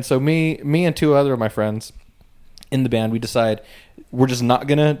 me and 2 other of my friends in the band, we decide we're just not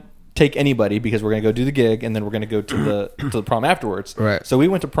gonna take anybody because we're gonna go do the gig and then we're gonna go to the prom afterwards. Right. So we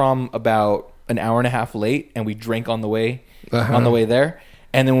went to prom about an hour and a half late, and we drank on the way there.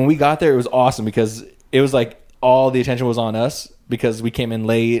 And then when we got there, it was awesome because it was like all the attention was on us because we came in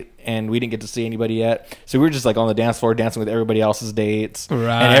late and we didn't get to see anybody yet. So we were just like on the dance floor dancing with everybody else's dates,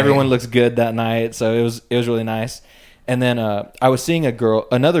 right. And everyone looks good that night. So it was really nice. And then I was seeing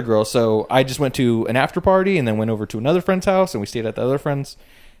another girl. So I just went to an after party and then went over to another friend's house, and we stayed at the other friend's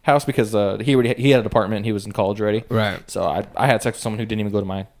house because he had an apartment and he was in college already. Right. So I had sex with someone who didn't even go to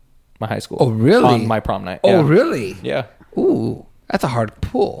my high school. Oh, really? On my prom night. Oh, really? Yeah. Ooh, that's a hard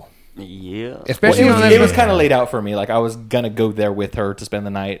pull. Yeah. Especially it was kind of laid out for me. Like I was gonna go there with her to spend the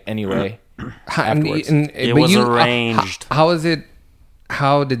night anyway. Afterwards. It was arranged. How is it?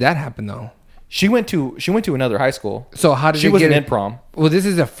 How did that happen though? She went to another high school. So how did she you wasn't get in prom? Well, this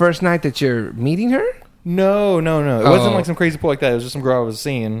is the first night that you're meeting her. No. It wasn't like some crazy pull like that. It was just some girl I was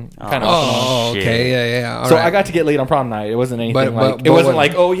seeing. Kind of. Oh, okay, yeah. All so right. I got to get laid on prom night. It wasn't anything it wasn't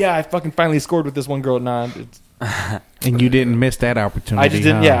like, oh yeah, I fucking finally scored with this one girl. Nah. And you didn't miss that opportunity. I just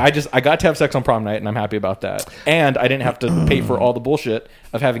didn't. Yeah, I got to have sex on prom night, and I'm happy about that. And I didn't have to pay for all the bullshit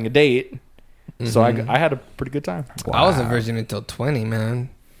of having a date. Mm-hmm. So I had a pretty good time. Wow. I was a virgin until 20,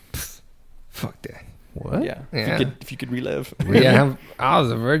 man. Fuck that. What? Yeah. If you could relive. Yeah, I was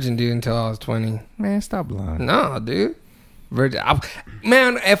a virgin, dude, until I was 20. Man, stop lying. No, dude. Virgin.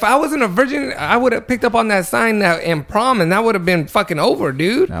 Man, if I wasn't a virgin, I would have picked up on that sign that in prom, and that would have been fucking over,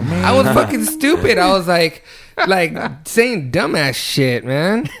 dude. I was fucking stupid. I was like saying dumbass shit,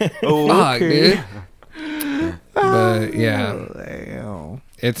 man. Fuck, dude. But yeah,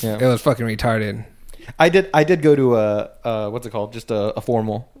 it was fucking retarded. I did go to a what's it called? Just a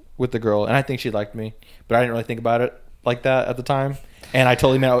formal with the girl, and I think she liked me, but I didn't really think about it like that at the time. And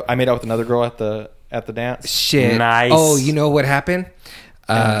I made out with another girl at the dance. Shit. Nice. Oh, you know what happened?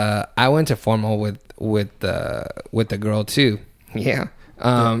 I went to formal with the girl too. Yeah.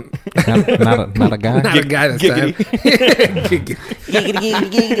 Not a guy. Not a guy this time.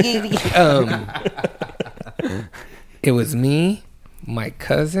 It was me, my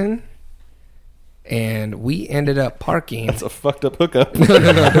cousin, and we ended up parking. That's a fucked up hookup.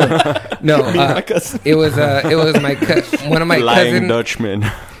 No. My cousin. It was one of my lying cousin Dutchman.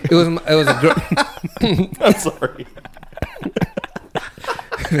 It was a girl. I'm sorry.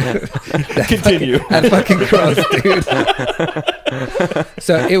 Continue. That's fucking gross, dude.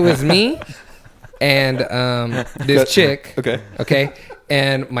 So it was me and this chick. Okay.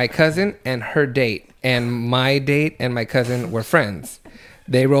 And my cousin and her date. And my date and my cousin were friends.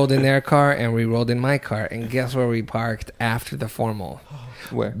 They rolled in their car and we rolled in my car. And guess where we parked after the formal?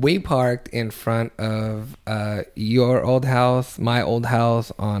 Where? We parked in front of your old house, my old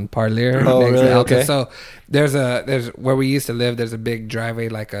house on Parlier. Oh, next really? to Alta. Okay. So there's where we used to live. There's a big driveway,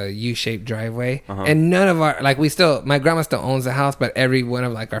 like a U-shaped driveway, and none of our my grandma still owns the house, but every one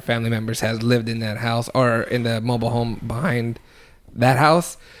of our family members has lived in that house or in the mobile home behind that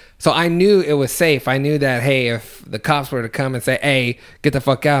house. So I knew it was safe. I knew that, hey, if the cops were to come and say, hey, get the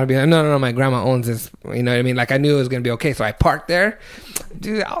fuck out, I'd be like, no, my grandma owns this. You know what I mean? Like, I knew it was going to be okay. So I parked there.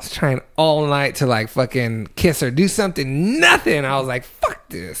 Dude, I was trying all night to, like, fucking kiss her, do something, nothing. I was like, fuck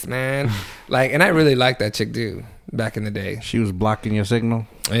this, man. Like, and I really liked that chick, dude, back in the day. She was blocking your signal?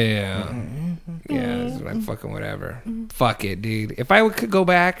 Yeah. Yeah, it's like fucking whatever. Fuck it, dude. If I could go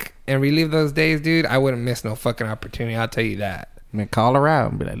back and relive those days, dude, I wouldn't miss no fucking opportunity. I'll tell you that. Man, call her out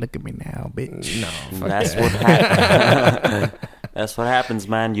and be like, look at me now, bitch. No, fuck That's that. what happens. That's what happens,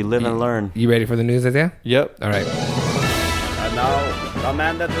 man. You live and learn. You ready for the news, Isaiah? Yep. All right. And now, the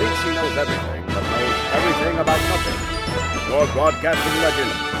man that thinks he knows everything, but knows everything about nothing. Your broadcasting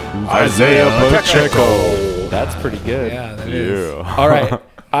legend, Isaiah Pacheco. That's pretty good. Yeah, that is. All right.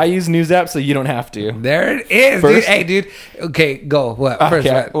 I use news apps, so you don't have to. There it is, First- dude. Hey, dude. Okay, go. What? First,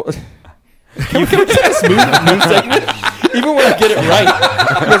 Okay. what? Can we just have a smooth news segment? Even when I get it right,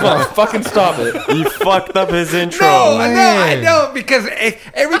 you guys want to fucking stop it. You fucked up his intro. No, I know, because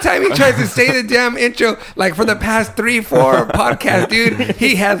every time he tries to say the damn intro, like for the past 3-4 podcasts, dude,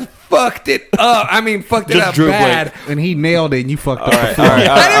 he has fucked it up. I mean, fucked it Just up drew a blank. blank. And he nailed it and you fucked up. Alright, the alright,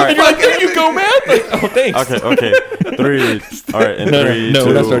 floor. I didn't fucking There you go, man. Like, oh, thanks. Okay. 3. All right, in No, 3, no, 2,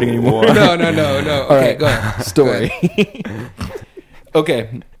 we're not starting anymore. 1. No. All Okay, right. go ahead. Story.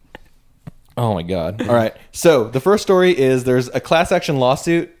 Okay. Oh my god. All right. So the first story is there's a class action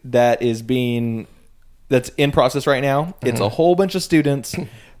lawsuit that's in process right now. It's a whole bunch of students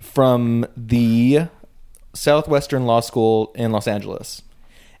from the Southwestern Law School in Los Angeles.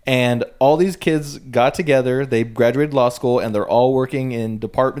 And all these kids got together, they graduated law school, and they're all working in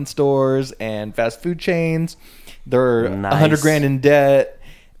department stores and fast food chains. They're Nice. $100,000 in debt,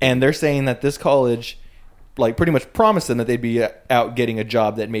 and they're saying that this college like pretty much promised them that they'd be out getting a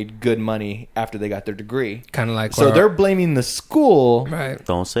job that made good money after they got their degree. Kind of like So they're blaming the school. right.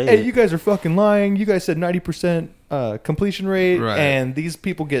 Don't say Hey, it. you guys are fucking lying. You guys said 90% completion rate, Right. and these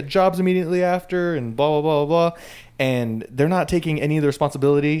people get jobs immediately after, and blah, blah, blah, blah. And they're not taking any of the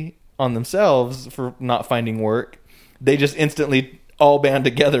responsibility on themselves for not finding work. They just instantly all band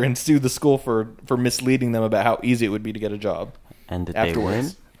together and sue the school for misleading them about how easy it would be to get a job And did afterwards. they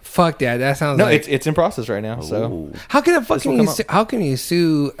win? Fuck that. That sounds No, like it's in process right now. So Ooh. how can a fucking will come up. how can you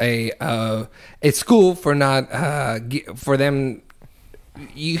sue a school for not for them?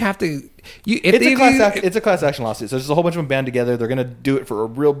 You have to. it's a class action lawsuit. So there's a whole bunch of them band together. They're going to do it for a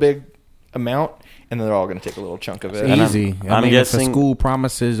real big amount, and then they're all going to take a little chunk of it. And Easy. I'm if guessing- a school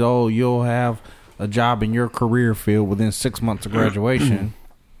promises, you'll have a job in your career field within 6 months of graduation.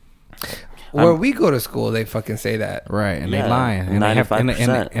 Where we go to school, they fucking say that. Right, and Yeah, they lying. And they have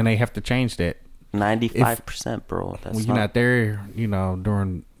 95%. and they have to change that. 95%, bro. That's When you're not there,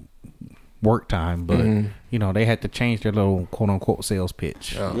 during work time, but they had to change their little quote unquote sales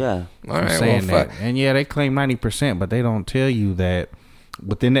pitch. Oh. Yeah. All I'm right, saying well, that. And yeah, they claim 90%, but they don't tell you that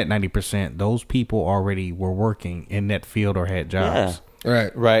within that 90%, those people already were working in that field or had jobs.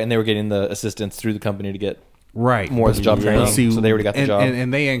 right. Right, and they were getting the assistance through the company to get Right. more of the job Yeah. training, See, so they already got the job.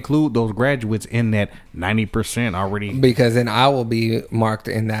 And they include those graduates in that 90% already. Because then I will be marked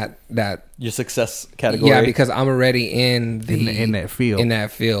in that Your success category. yeah, because I'm already in that field. In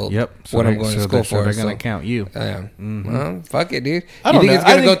that field. Yep. So what I'm they- going to so school they- so for. they're going to count you. Yeah. Well, fuck it, dude. I don't you think know.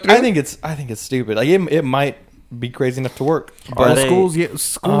 it's gonna go through? I think it's stupid. Like it might be crazy enough to work. Are But they- schools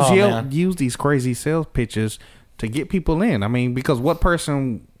Oh, man. use these crazy sales pitches to get people in. I mean, because what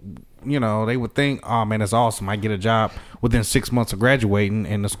person, they would think, oh man, that's awesome. I get a job within 6 months of graduating,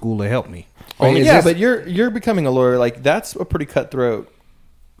 and the school will help me. Wait, is yeah, this- but you're becoming a lawyer. Like that's a pretty cutthroat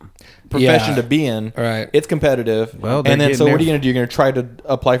profession Yeah. to be in. Right. It's competitive. Well, they're and then getting so what are their- you gonna do? You're gonna try to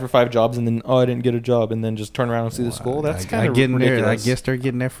apply for 5 jobs and then I didn't get a job and then just turn around and sue the school. That's kind of ridiculous. I guess they're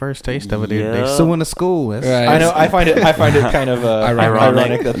getting their first taste of it. Yeah. They're suing the school. That's, Right. I know. I find it kind of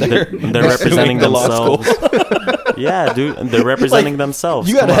ironic that they're representing suing the law themselves. school. Yeah, dude. They're representing themselves.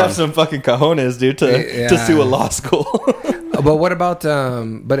 You got to Come have on. some fucking cojones, dude, to Yeah. sue a law school. But what about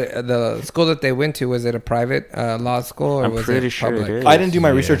the school that they went to? Was it a private law school or I'm was pretty it sure public? it is. I didn't do my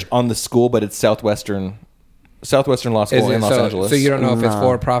research on the school, but it's Southwestern Law School Is it in Los so? Angeles. So you don't know if it's No.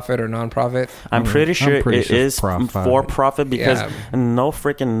 for profit or non-profit? I'm pretty sure it is profit. for profit because Yeah. no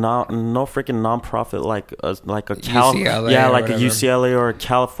freaking nonprofit like a UCLA yeah, or like a whatever. UCLA or a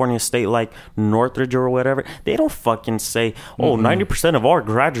California State like Northridge or whatever. They don't fucking say, "Oh, 90% of our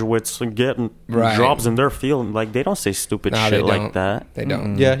graduates get Right. jobs in their field." Like they don't say stupid No, shit they like don't. that. They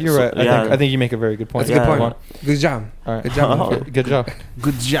don't. Yeah, you're right. yeah. I think you make a very good point. That's a good Yeah. point. Good job. All right. Good job. Good job.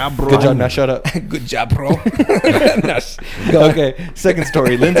 Good job, bro. Good job. Now shut up. Good job, bro. Okay, second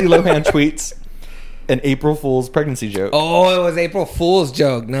story. Lindsay Lohan tweets, an April Fool's pregnancy joke. Oh, it was April Fool's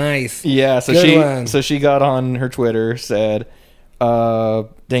joke. Nice. Yeah, so she got on her Twitter, said,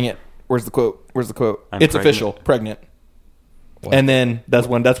 dang it, where's the quote? It's pregnant. Official, pregnant. What? And then that's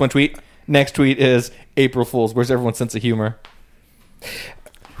one tweet. Next tweet is April Fool's. Where's everyone's sense of humor?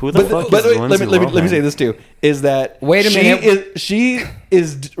 Who the fuck is Lindsay Lohan? Let me say this too: is that wait a minute? She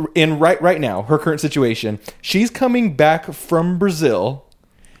is in right now her current situation. She's coming back from Brazil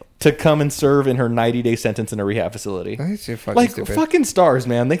to come and serve in her 90-day sentence in a rehab facility. Fucking stars,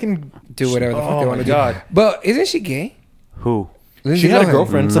 man. They can do whatever the fuck they want to do. God. But isn't she gay? Who? Lindsay she had Lohan. a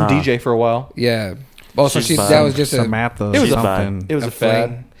girlfriend, some DJ for a while. Yeah. Oh, so that was just Samantha. It was something. It was a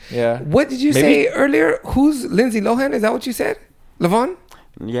fad. Yeah. What did you say earlier? Who's Lindsay Lohan? Is that what you said, Levon?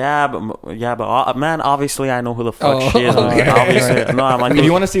 Yeah, but man, obviously I know who the fuck she is. Okay. Obviously, no, I'm like, if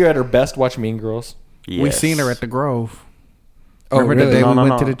you want to see her at her best, watch Mean Girls. Yes. We seen her at the Grove. Remember the day we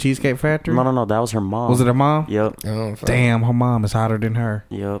went to the Cheesecake Factory? No, that was her mom. Was it her mom? Yep. Oh, damn, her mom is hotter than her.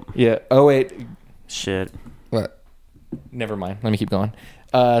 Yep. Yeah. Oh wait. Shit. What? Never mind. Let me keep going.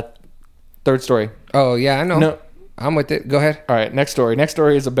 Third story. Oh yeah, I know. No, I'm with it. Go ahead. All right. Next story. Next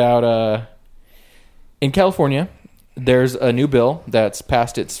story is about in California. There's a new bill that's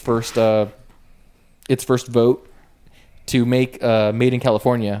passed its first vote to make Made in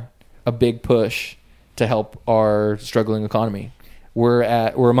California a big push to help our struggling economy. We're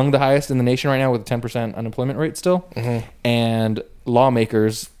among the highest in the nation right now with a 10% unemployment rate still, and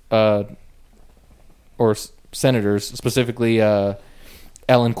lawmakers or senators, specifically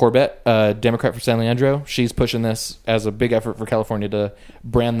Ellen Corbett, Democrat for San Leandro, she's pushing this as a big effort for California to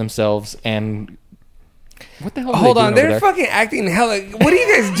brand themselves and. What the hell? Hold on, they're fucking acting hella. What are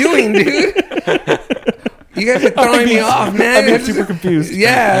you guys doing, dude? You guys are throwing me off, man. I'm being super confused.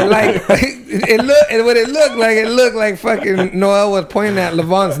 Yeah, like it looked like fucking Noel was pointing at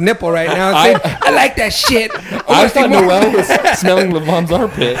Levon's nipple right now and saying, I like that shit. I thought Noel was smelling Levon's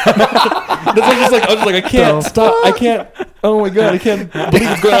armpit. I was just like, I can't stop. I can't. Oh my god, I can't believe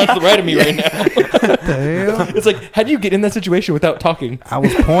it's going on to the right of me right now. What the hell? It's like, how do you get in that situation without talking? I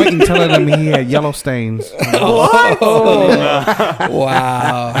was pointing, telling him he had yellow stains. What?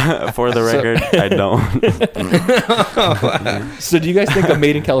 Wow. For the record, I don't. So do you guys think a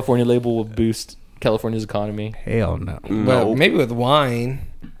Made in California label will boost California's economy? Hell no. Well, maybe with wine.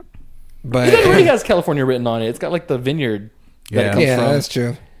 But it already has California written on it. It's got like the vineyard that it comes from. That's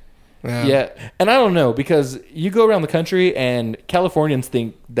true. Yeah, and I don't know, because you go around the country and Californians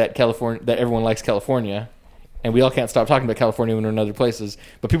think that everyone likes California, and we all can't stop talking about California when we're in other places.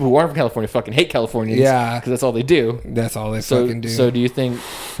 But people who aren't from California fucking hate Californians, because that's all they do. That's all they fucking do. So do you think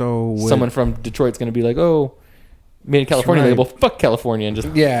someone from Detroit's going to be like, "Oh, Made in California label, fuck California," and just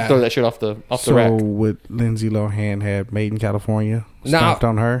throw that shit off the rack? So would Lindsay Lohan have Made in California stomped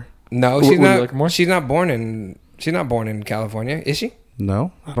on her? No, she's not. She's not born in California, is she?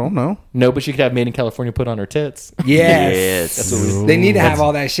 No, I don't know. No, but she could have Made in California put on her tits. Yes. They need to have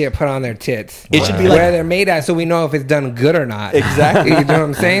all that shit put on their tits. It should be like where they're made at, so we know if it's done good or not. Exactly. You know what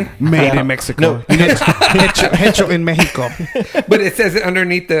I'm saying? Made in Mexico. Hecho in Mexico. But it says it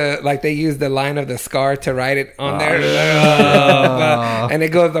underneath they use the line of the scar to write it on there. And it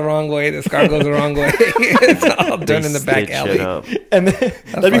goes the wrong way. The scar goes the wrong way. It's all done in the back alley. And then,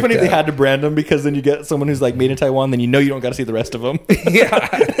 that'd be funny if they had to brand them, because then you get someone who's like made in Taiwan, then you know you don't got to see the rest of them. Yeah.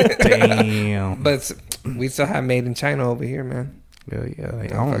 Damn. But we still have Made in China over here, man.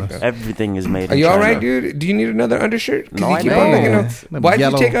 Everything is made in China. Are you all right, dude? Do you need another undershirt? No, I don't. Why'd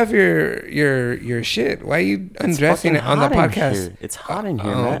you take off your shit? Why are you undressing it on the podcast? It's hot in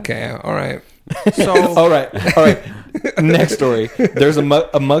here, man. Okay, all right. So all right. Next story. There's a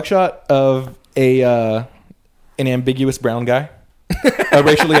mugshot of an ambiguous brown guy. A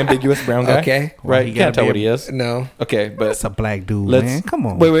racially ambiguous brown guy. Okay. Right. You can't tell what he is. No. Okay, but it's a black dude, man. Come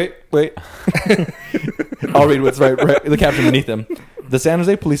on. Wait. I'll read what's right. The caption beneath him. The San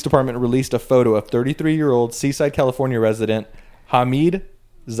Jose Police Department released a photo of 33-year-old Seaside, California resident Hamid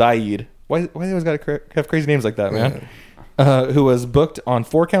Zaid. Why they always got to have crazy names like that, man? Who was booked on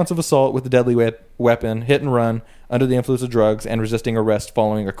 4 counts of assault with a deadly weapon, hit and run, under the influence of drugs, and resisting arrest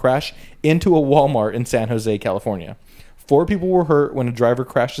following a crash into a Walmart in San Jose, California. 4 people were hurt when a driver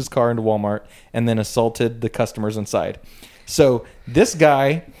crashed his car into Walmart and then assaulted the customers inside. So this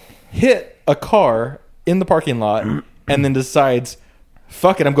guy hit a car in the parking lot and then decides,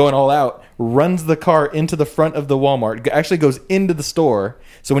 fuck it, I'm going all out. Runs the car into the front of the Walmart. Actually goes into the store.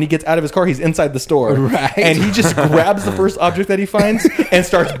 So when he gets out of his car, he's inside the store. Right. And he just grabs the first object that he finds and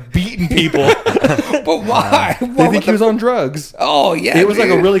starts beating people. But why? They think he was on drugs. Oh, yeah. It was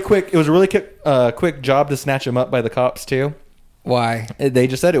like a really quick job to snatch him up by the cops, too. Why? They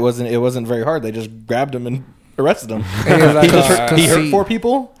just said it wasn't very hard. They just grabbed him and arrested him. He hurt 4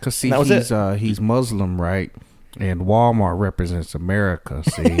 people. Because see, he's Muslim, right? And Walmart represents America.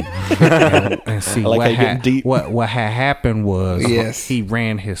 See, and see like what had happened was he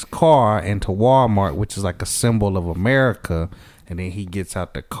ran his car into Walmart, which is like a symbol of America. And then he gets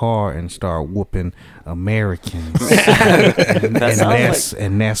out the car and start whooping Americans. and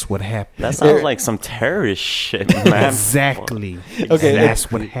that's what happened. That sounds like some terrorist shit, man. Exactly. Okay,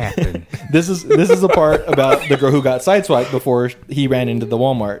 that's what happened. This is a part about the girl who got sideswiped before he ran into the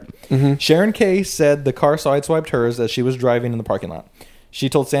Walmart. Mm-hmm. Sharon Kay said the car sideswiped hers as she was driving in the parking lot. She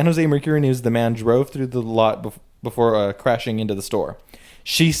told San Jose Mercury News the man drove through the lot before crashing into the store.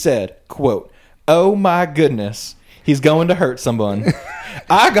 She said, quote, "Oh my goodness. He's going to hurt someone.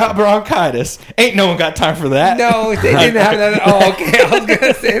 I got bronchitis. Ain't no one got time for that." No, they didn't have that. Oh, okay. I was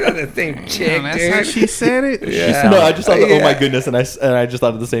gonna say that the same chick. That's how she said it. Yeah. No, I just thought, oh my goodness, and I just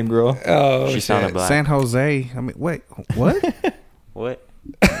thought of the same girl. Oh, she sounded black. San Jose. I mean, wait, what? What?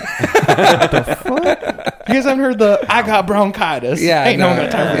 What the fuck? You guys haven't heard the "I got bronchitis"? Yeah, ain't no one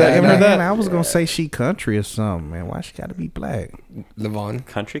got time for that. You haven't heard that? I was gonna say she country or something, man. Why she got to be black? Levon.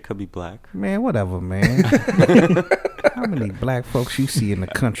 Country could be black. Man, whatever, man. How many black folks you see in the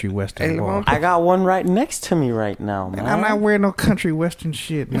country western bar? I got one right next to me right now, man. And I'm not wearing no country western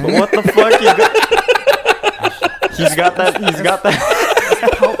shit, man. What the fuck? He's got that.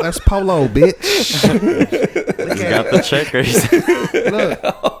 That's polo, bitch. He's got the checkers. Look,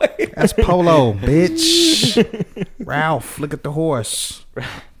 that's polo, bitch. Ralph, look at the horse.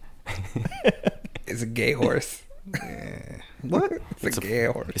 It's a gay horse. Yeah. What? It's a gay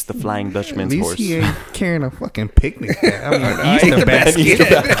horse. It's the Flying Dutchman's horse. At least he ain't carrying a fucking picnic. I mean, Easter basket.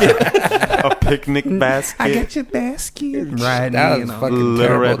 A picnic basket. I got your basket. Right. That was fucking Little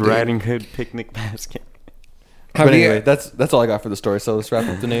terrible, Red Riding Hood picnic basket. But anyway, that's all I got for the story. So let's wrap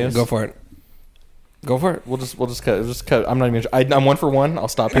up the news. Go for it. Go for it. We'll just cut. I'm not even. I'm 1 for 1. I'll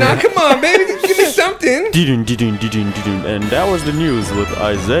stop here. Nah, come on, baby. Give me something. And that was the news with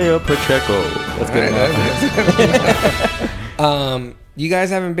Isaiah Pacheco. That's good enough. You guys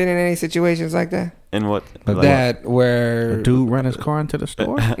haven't been in any situations like that? In what? That where a dude run his car into the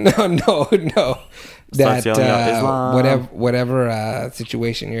store? No. That whatever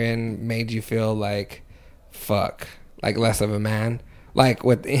situation you're in made you feel like fuck, like less of a man. Like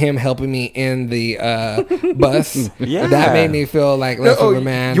with him helping me in the bus, that made me feel like less of a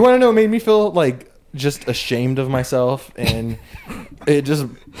man. You want to know what made me feel like just ashamed of myself, and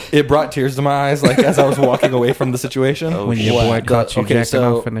it brought tears to my eyes, like as I was walking away from the situation. When your boy caught you jacking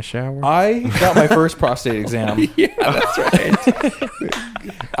off in the shower. I got my first prostate exam. Yeah, that's right.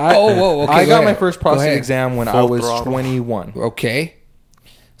 I got my first prostate exam when I was 21. Okay.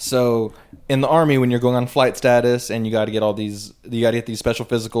 So in the Army, when you're going on flight status and you got to get these special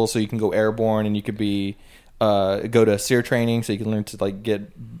physicals so you can go airborne, and you could be go to SEER training so you can learn to like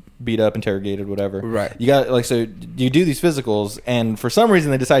get beat up, interrogated, whatever. Right. You got so you do these physicals, and for some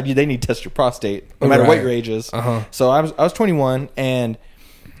reason they decide they need to test your prostate no matter what your age is. Uh-huh. So I was 21, and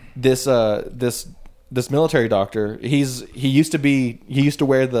this military doctor, he used to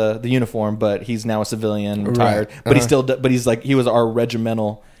wear the uniform, but he's now a civilian, retired. Right. But he was our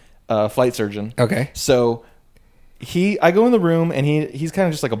regimental flight surgeon. Okay. So I go in the room, and he's kind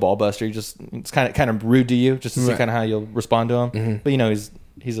of just like a ball buster. It's kind of rude to you, just to see kind of how you'll respond to him. Mm-hmm. But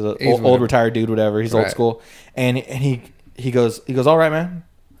he's an old retired dude, whatever. He's old school, and he goes, all right, man.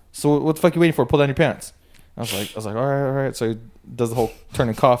 So what the fuck you waiting for? Pull down your pants. I was like, all right. So he does the whole turn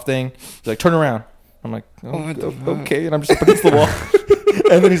and cough thing. He's like, turn around. I'm like, okay, and I'm just up against the wall.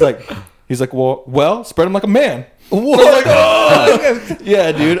 And then he's like, well, spread him like a man. What? I was like,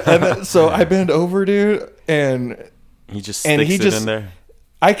 yeah, dude. And then, so I bend over, dude, and he just sticks it in there.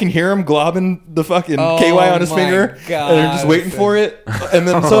 I can hear him globbing the fucking KY on his finger, God. and I'm just waiting for it. And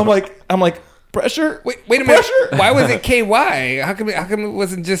then so I'm like, pressure. Wait a minute. Why was it KY? How come it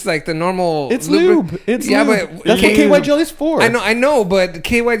wasn't just like the normal? It's lube. It's lube. But that's what KY jelly's for. I know, but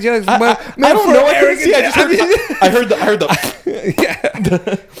KY jelly's. I don't know. I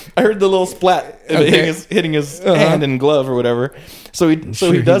heard the little splat hitting his hand and glove or whatever. So he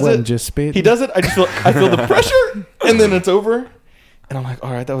does it. Just spit. He does it. I feel the pressure, and then it's over. And I'm like,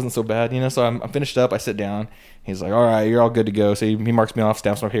 all right, that wasn't so bad, So I'm finished up. I sit down. He's like, all right, you're all good to go. So he marks me off,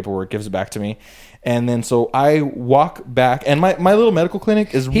 stamps my paperwork, gives it back to me. And then so I walk back, and my little medical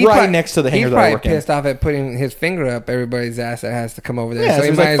clinic is next to the hangar that I work in. He's probably pissed off at putting his finger up everybody's ass that has to come over there. Yeah, so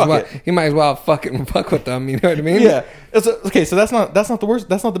he might as well fuck with them. You know what I mean? Yeah. Okay, so that's not the worst.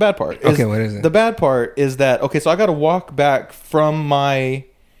 That's not the bad part. Okay, what is it? The bad part is that so I got to walk back from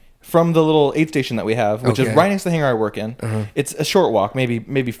from the little aid station that we have, which is right next to the hangar I work in. It's a short walk,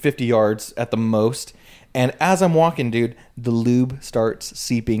 maybe 50 yards at the most. And as I'm walking, dude, the lube starts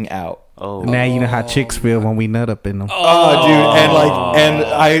seeping out. Oh, now you know how chicks feel when we nut up in them. Oh, dude, and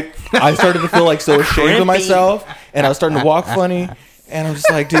I started to feel like so ashamed of myself, and I was starting to walk funny, and I'm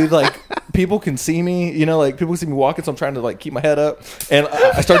just like, dude, like people can see me, you know, like people can see me walking, so I'm trying to like keep my head up, and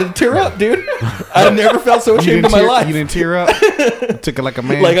I started to tear up, dude. I never felt so ashamed of my life. You didn't tear up? Took it like a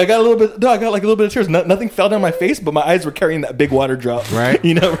man. Like I got a little bit. No, I got like a little bit of tears. Nothing fell down my face, but my eyes were carrying that big water drop. Right.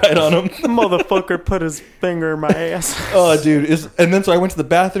 You know, right on them. The motherfucker put his finger in my ass. Oh, dude. And then so I went to the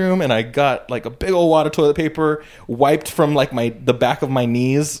bathroom and I got like a big old wad of toilet paper, wiped from like the back of my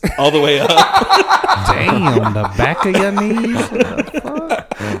knees all the way up. Damn, the back of your knees.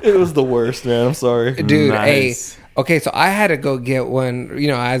 It was the worst, man. I'm sorry, dude. Nice. Okay, so I had to go get one. You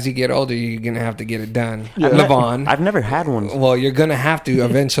know, as you get older, you're gonna have to get it done. Yeah. Levon, I've never had one. Well, you're gonna have to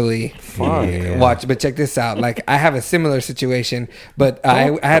eventually. Yeah. Watch, but check this out. Like, I have a similar situation, but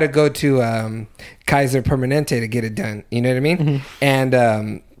I had to go to Kaiser Permanente to get it done. You know what I mean? Mm-hmm.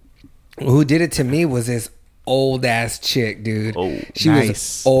 And who did it to me was this old ass chick, dude. She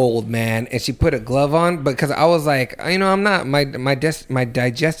was old, man, and she put a glove on because I was like, you know, I'm not my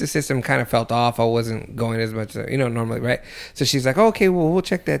digestive system kind of felt off. I wasn't going as much, you know, normally, right? So she's like, okay, well, we'll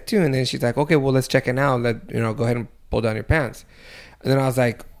check that too. And then she's like, okay, well, let's check it now. Go ahead and pull down your pants. And then I was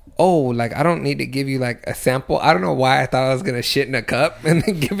like, oh, like I don't need to give you like a sample. I don't know why I thought I was gonna shit in a cup and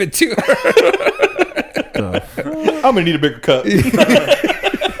then give it to her. I'm gonna need a bigger cup.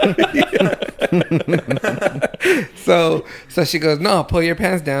 So she goes, no, pull your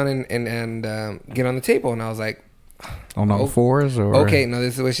pants down and get on the table. And I was like, on all fours, or okay, no,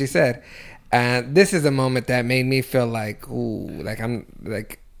 this is what she said. This is a moment that made me feel like, ooh, like I'm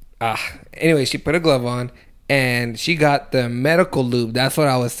like, anyway, she put a glove on and she got the medical lube. That's what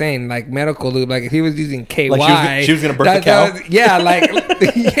I was saying, like medical lube. Like if he was using KY, like she was gonna birth the cow. Yeah, like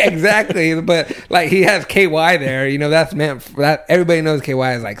yeah, exactly. But like he has KY there, you know, that's meant for that. Everybody knows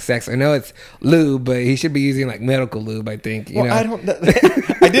KY is like sex. I know it's lube, but he should be using like medical lube, I think. You know, I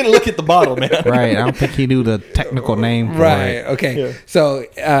didn't look at the bottle, man. Right. I don't think he knew the technical name for right. it. Okay. Yeah. So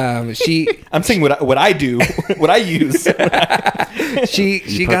she I'm saying what I do, what I use.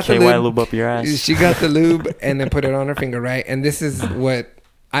 she got KY the lube up your ass. She got the lube and then put it on her finger, right? And this is when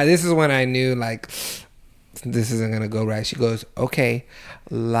I knew like this isn't gonna go right. She goes, okay,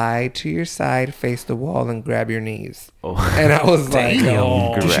 lie to your side, face the wall, and grab your knees. Oh. And I was like,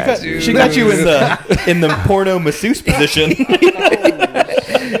 oh, she got you in the porno masseuse position.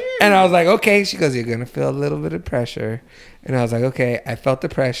 And I was like, okay. She goes, you're gonna feel a little bit of pressure. And I was like, okay. I felt the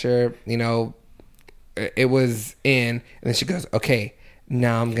pressure. You know, it was in. And then she goes, okay.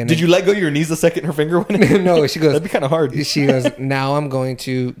 Now I'm gonna. Did you let go of your knees the second her finger went in? No, she goes. That'd be kind of hard. She goes, now I'm going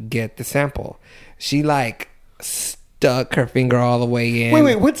to get the sample. She like stuck her finger all the way in.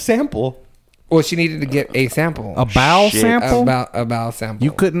 Wait, what sample? Well, she needed to get a sample. A bowel sample? A bowel sample.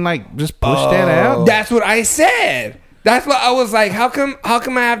 You couldn't like just push that out? That's what I said. That's what I was like. How come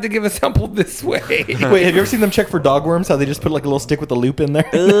I have to give a sample this way? Wait, have you ever seen them check for dog worms? How they just put like a little stick with a loop in there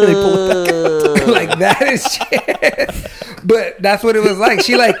and they pull it back out? Like that is shit. But that's what it was like.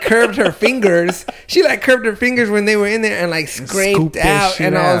 She like curved her fingers. When they were in there and like scraped out.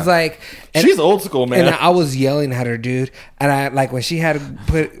 And I was like, she's old school, man. And I was yelling at her, dude. And I like when she had to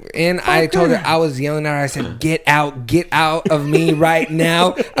put in, I told her, I was yelling at her. I said, get out of me right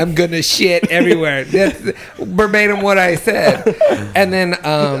now. I'm gonna shit everywhere. That's verbatim what I said. And then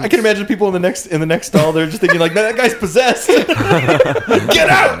I can imagine people in the next stall. They're just thinking like, man, that guy's possessed. Get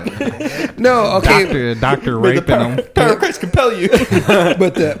out. No, okay. Doctor raping them. Power of Christ compel you.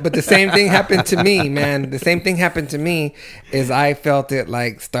 But the same thing happened to me, man. The same thing happened to me is I felt it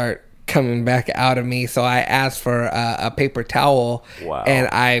like start coming back out of me. So I asked for a paper towel. Wow. And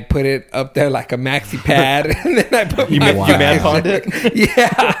I put it up there like a maxi pad. And then I put you man-ponned it?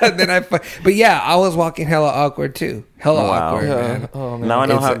 Yeah. But yeah, I was walking hella awkward too. Awkward, man. Oh, man. Now I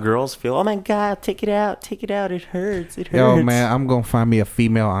know how girls feel. Oh my God, take it out. It hurts. Yo, man, I'm going to find me a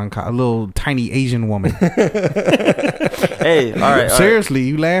female, a little tiny Asian woman. Hey, all right. Seriously,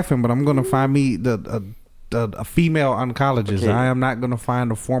 you laughing, but I'm going to find me a female oncologist. Okay. I am not going to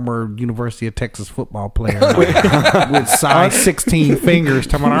find a former University of Texas football player with size 16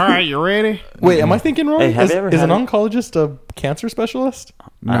 fingers. All right, you ready? Wait, am I thinking wrong? Hey, is an oncologist a cancer specialist?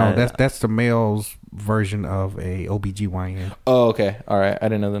 No, that's the male's version of a OBGYN. Oh, okay. All right. I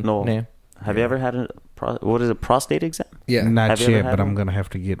didn't know the name. Have you ever had a prostate exam? Yeah, not yet, but I'm gonna have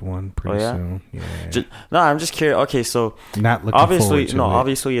to get one pretty soon. Yeah. I'm just curious. Okay, so not looking obviously, forward to it.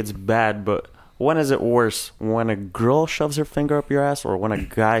 Obviously it's bad, but when is it worse? When a girl shoves her finger up your ass or when a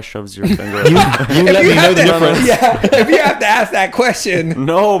guy shoves your finger up? You let me know the difference. Yeah, if you have to ask that question.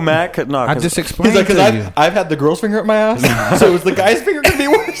 No, Matt. No, I just explained it to you. I've had the girl's finger up my ass, so is the guy's finger going to be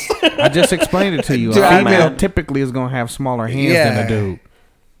worse? I just explained it to you. A female typically is going to have smaller hands than a dude.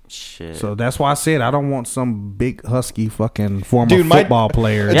 Shit. So that's why I said I don't want some big husky fucking former football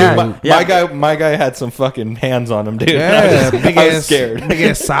player. My guy had some fucking hands on him, dude. Yeah, big ass scared. Big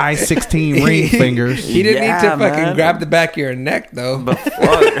ass size 16 ring fingers. He didn't need to fucking grab the back of your neck though.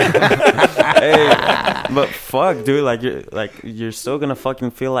 But fuck, dude. Like you're still gonna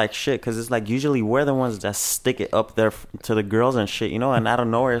fucking feel like shit because it's like usually we're the ones that stick it up there to the girls and shit, you know. And out of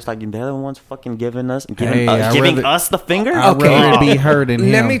nowhere, it's like they're the ones fucking giving us the finger. I'd rather be heard in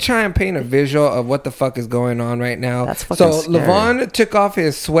him. Let me try and paint a visual of what the fuck is going on right now. That's fucking scary. Levon took off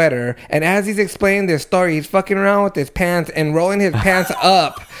his sweater, and as he's explaining this story, he's fucking around with his pants and rolling his pants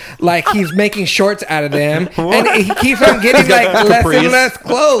up like he's making shorts out of them. And he keeps on getting like less and less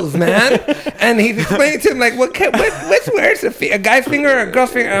clothes, man. And he's explaining to him like, which wears a guy's finger or a girl's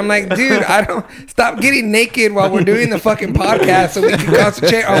finger? And I'm like, dude, I don't stop getting naked while we're doing the fucking podcast so we can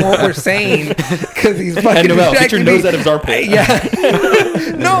concentrate on what we're saying because he's fucking. Noel, get your nose out of his armpit. Yeah.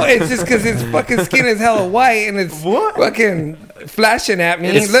 No, it's just because his fucking skin is hella white and it's fucking flashing at me.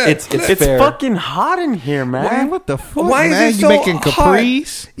 It's fucking hot in here, man. Man, what the fuck? Why man? is it you so making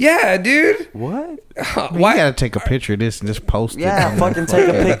capris? Hot? Yeah, dude. What? Why? You gotta take a picture of this and just post it. Yeah, fucking take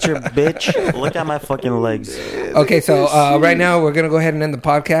a picture, bitch. Look at my fucking legs. Okay, so right now we're gonna go ahead and end the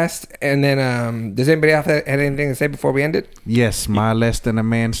podcast, and then does anybody have anything to say before we end it? Yes, my less than a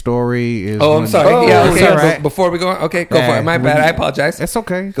man story is. I'm sorry. Okay. Before we go on, okay, go for it. My bad. I apologize. It's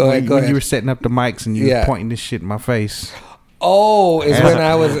okay. Go ahead. You were setting up the mics and you were pointing this shit in my face. Oh, is when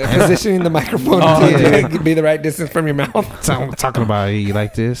I was positioning the microphone to be the right distance from your mouth. So I'm talking about you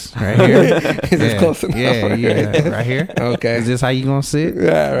like this right here. Is this close enough? Yeah, right here. Okay. Is this how you gonna sit?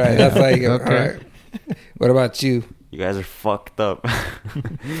 Yeah, right. That's how you go. Okay. All right. What about you? You guys are fucked up.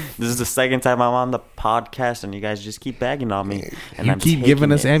 This is the second time I'm on the podcast, and you guys just keep bagging on me. And you keep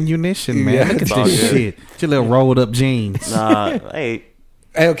giving us ammunition, man. Look at this shit. It's your little rolled up jeans. Hey,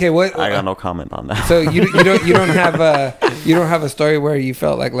 okay, what? I got no comment on that. So you don't have a story where you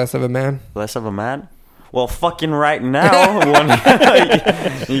felt like less of a man? Less of a man? Well, fucking right now,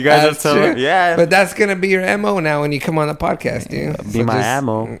 you guys are telling me, yeah. But that's gonna be your MO now when you come on the podcast, dude. Be my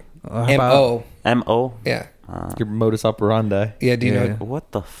ammo. MO. Yeah. Your modus operandi. Yeah. Do you know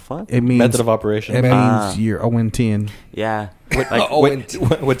what the fuck? It means method of operation. It means you're 0-10. Yeah.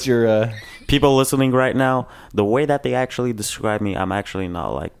 What's your people listening right now? The way that they actually describe me, I'm actually not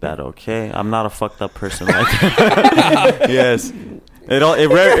like that. Okay, I'm not a fucked up person like that. Yes.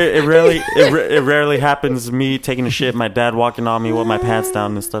 It rarely happens. Me taking a shit, my dad walking on me with my pants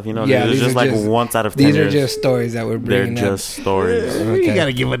down and stuff. You know, it's just like once out of 10 years. These are just stories that we're bringing. They're just stories. Okay. You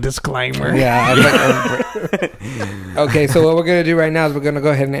gotta give a disclaimer. Yeah. Okay, so what we're gonna do right now is we're gonna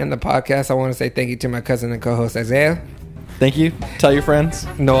go ahead and end the podcast. I want to say thank you to my cousin and co-host Isaiah. Thank you. Tell your friends.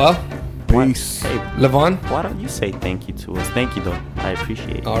 Noel. Peace. Hey, Levon. Why don't you say thank you to us? Thank you, though. I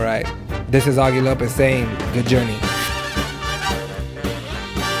appreciate it. All right. This is Augie Lopez saying good journey.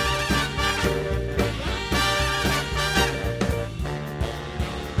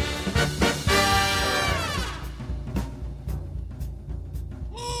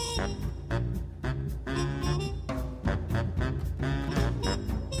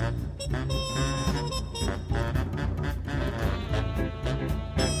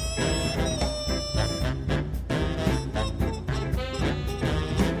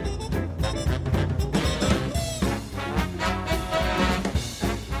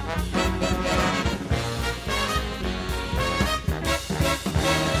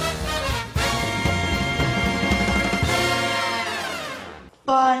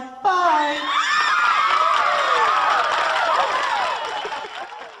 Bye. Bye.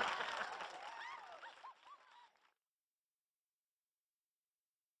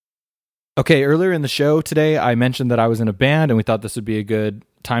 Okay, earlier in the show today, I mentioned that I was in a band, and we thought this would be a good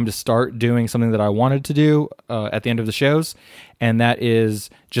time to start doing something that I wanted to do at the end of the shows, and that is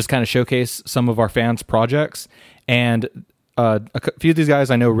just kind of showcase some of our fans' projects. And a few of these guys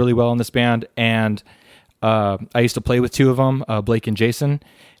I know really well in this band, and I used to play with two of them, Blake and Jason,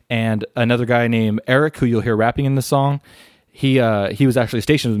 and another guy named Eric, who you'll hear rapping in the song. He was actually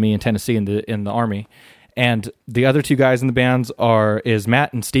stationed with me in Tennessee in the Army. And the other two guys in the bands is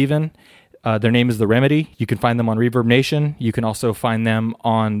Matt and Steven. Their name is The Remedy. You can find them on Reverb Nation. You can also find them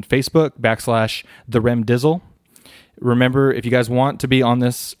on Facebook /TheRemDizzle. Remember, if you guys want to be on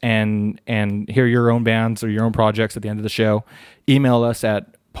this and hear your own bands or your own projects at the end of the show, email us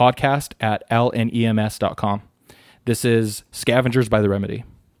at podcast@lnems.com. This is Scavengers by The Remedy.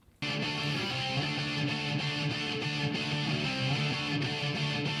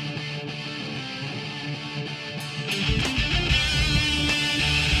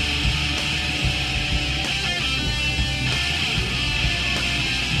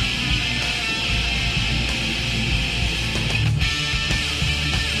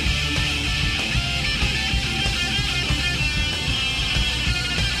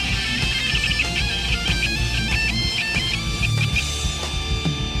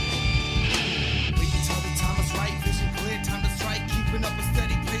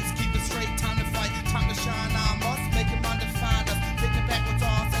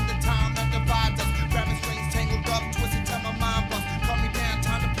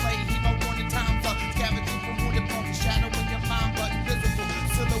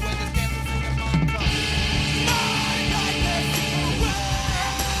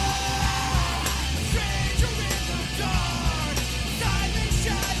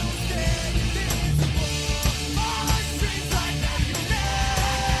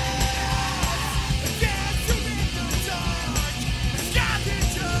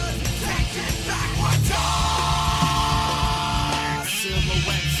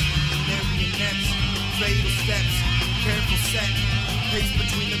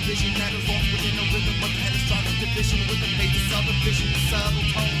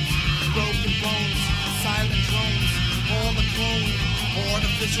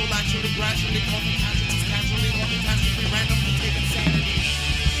 Artificial, actually, gradually, causing casualties, casually, one catastrophe, random.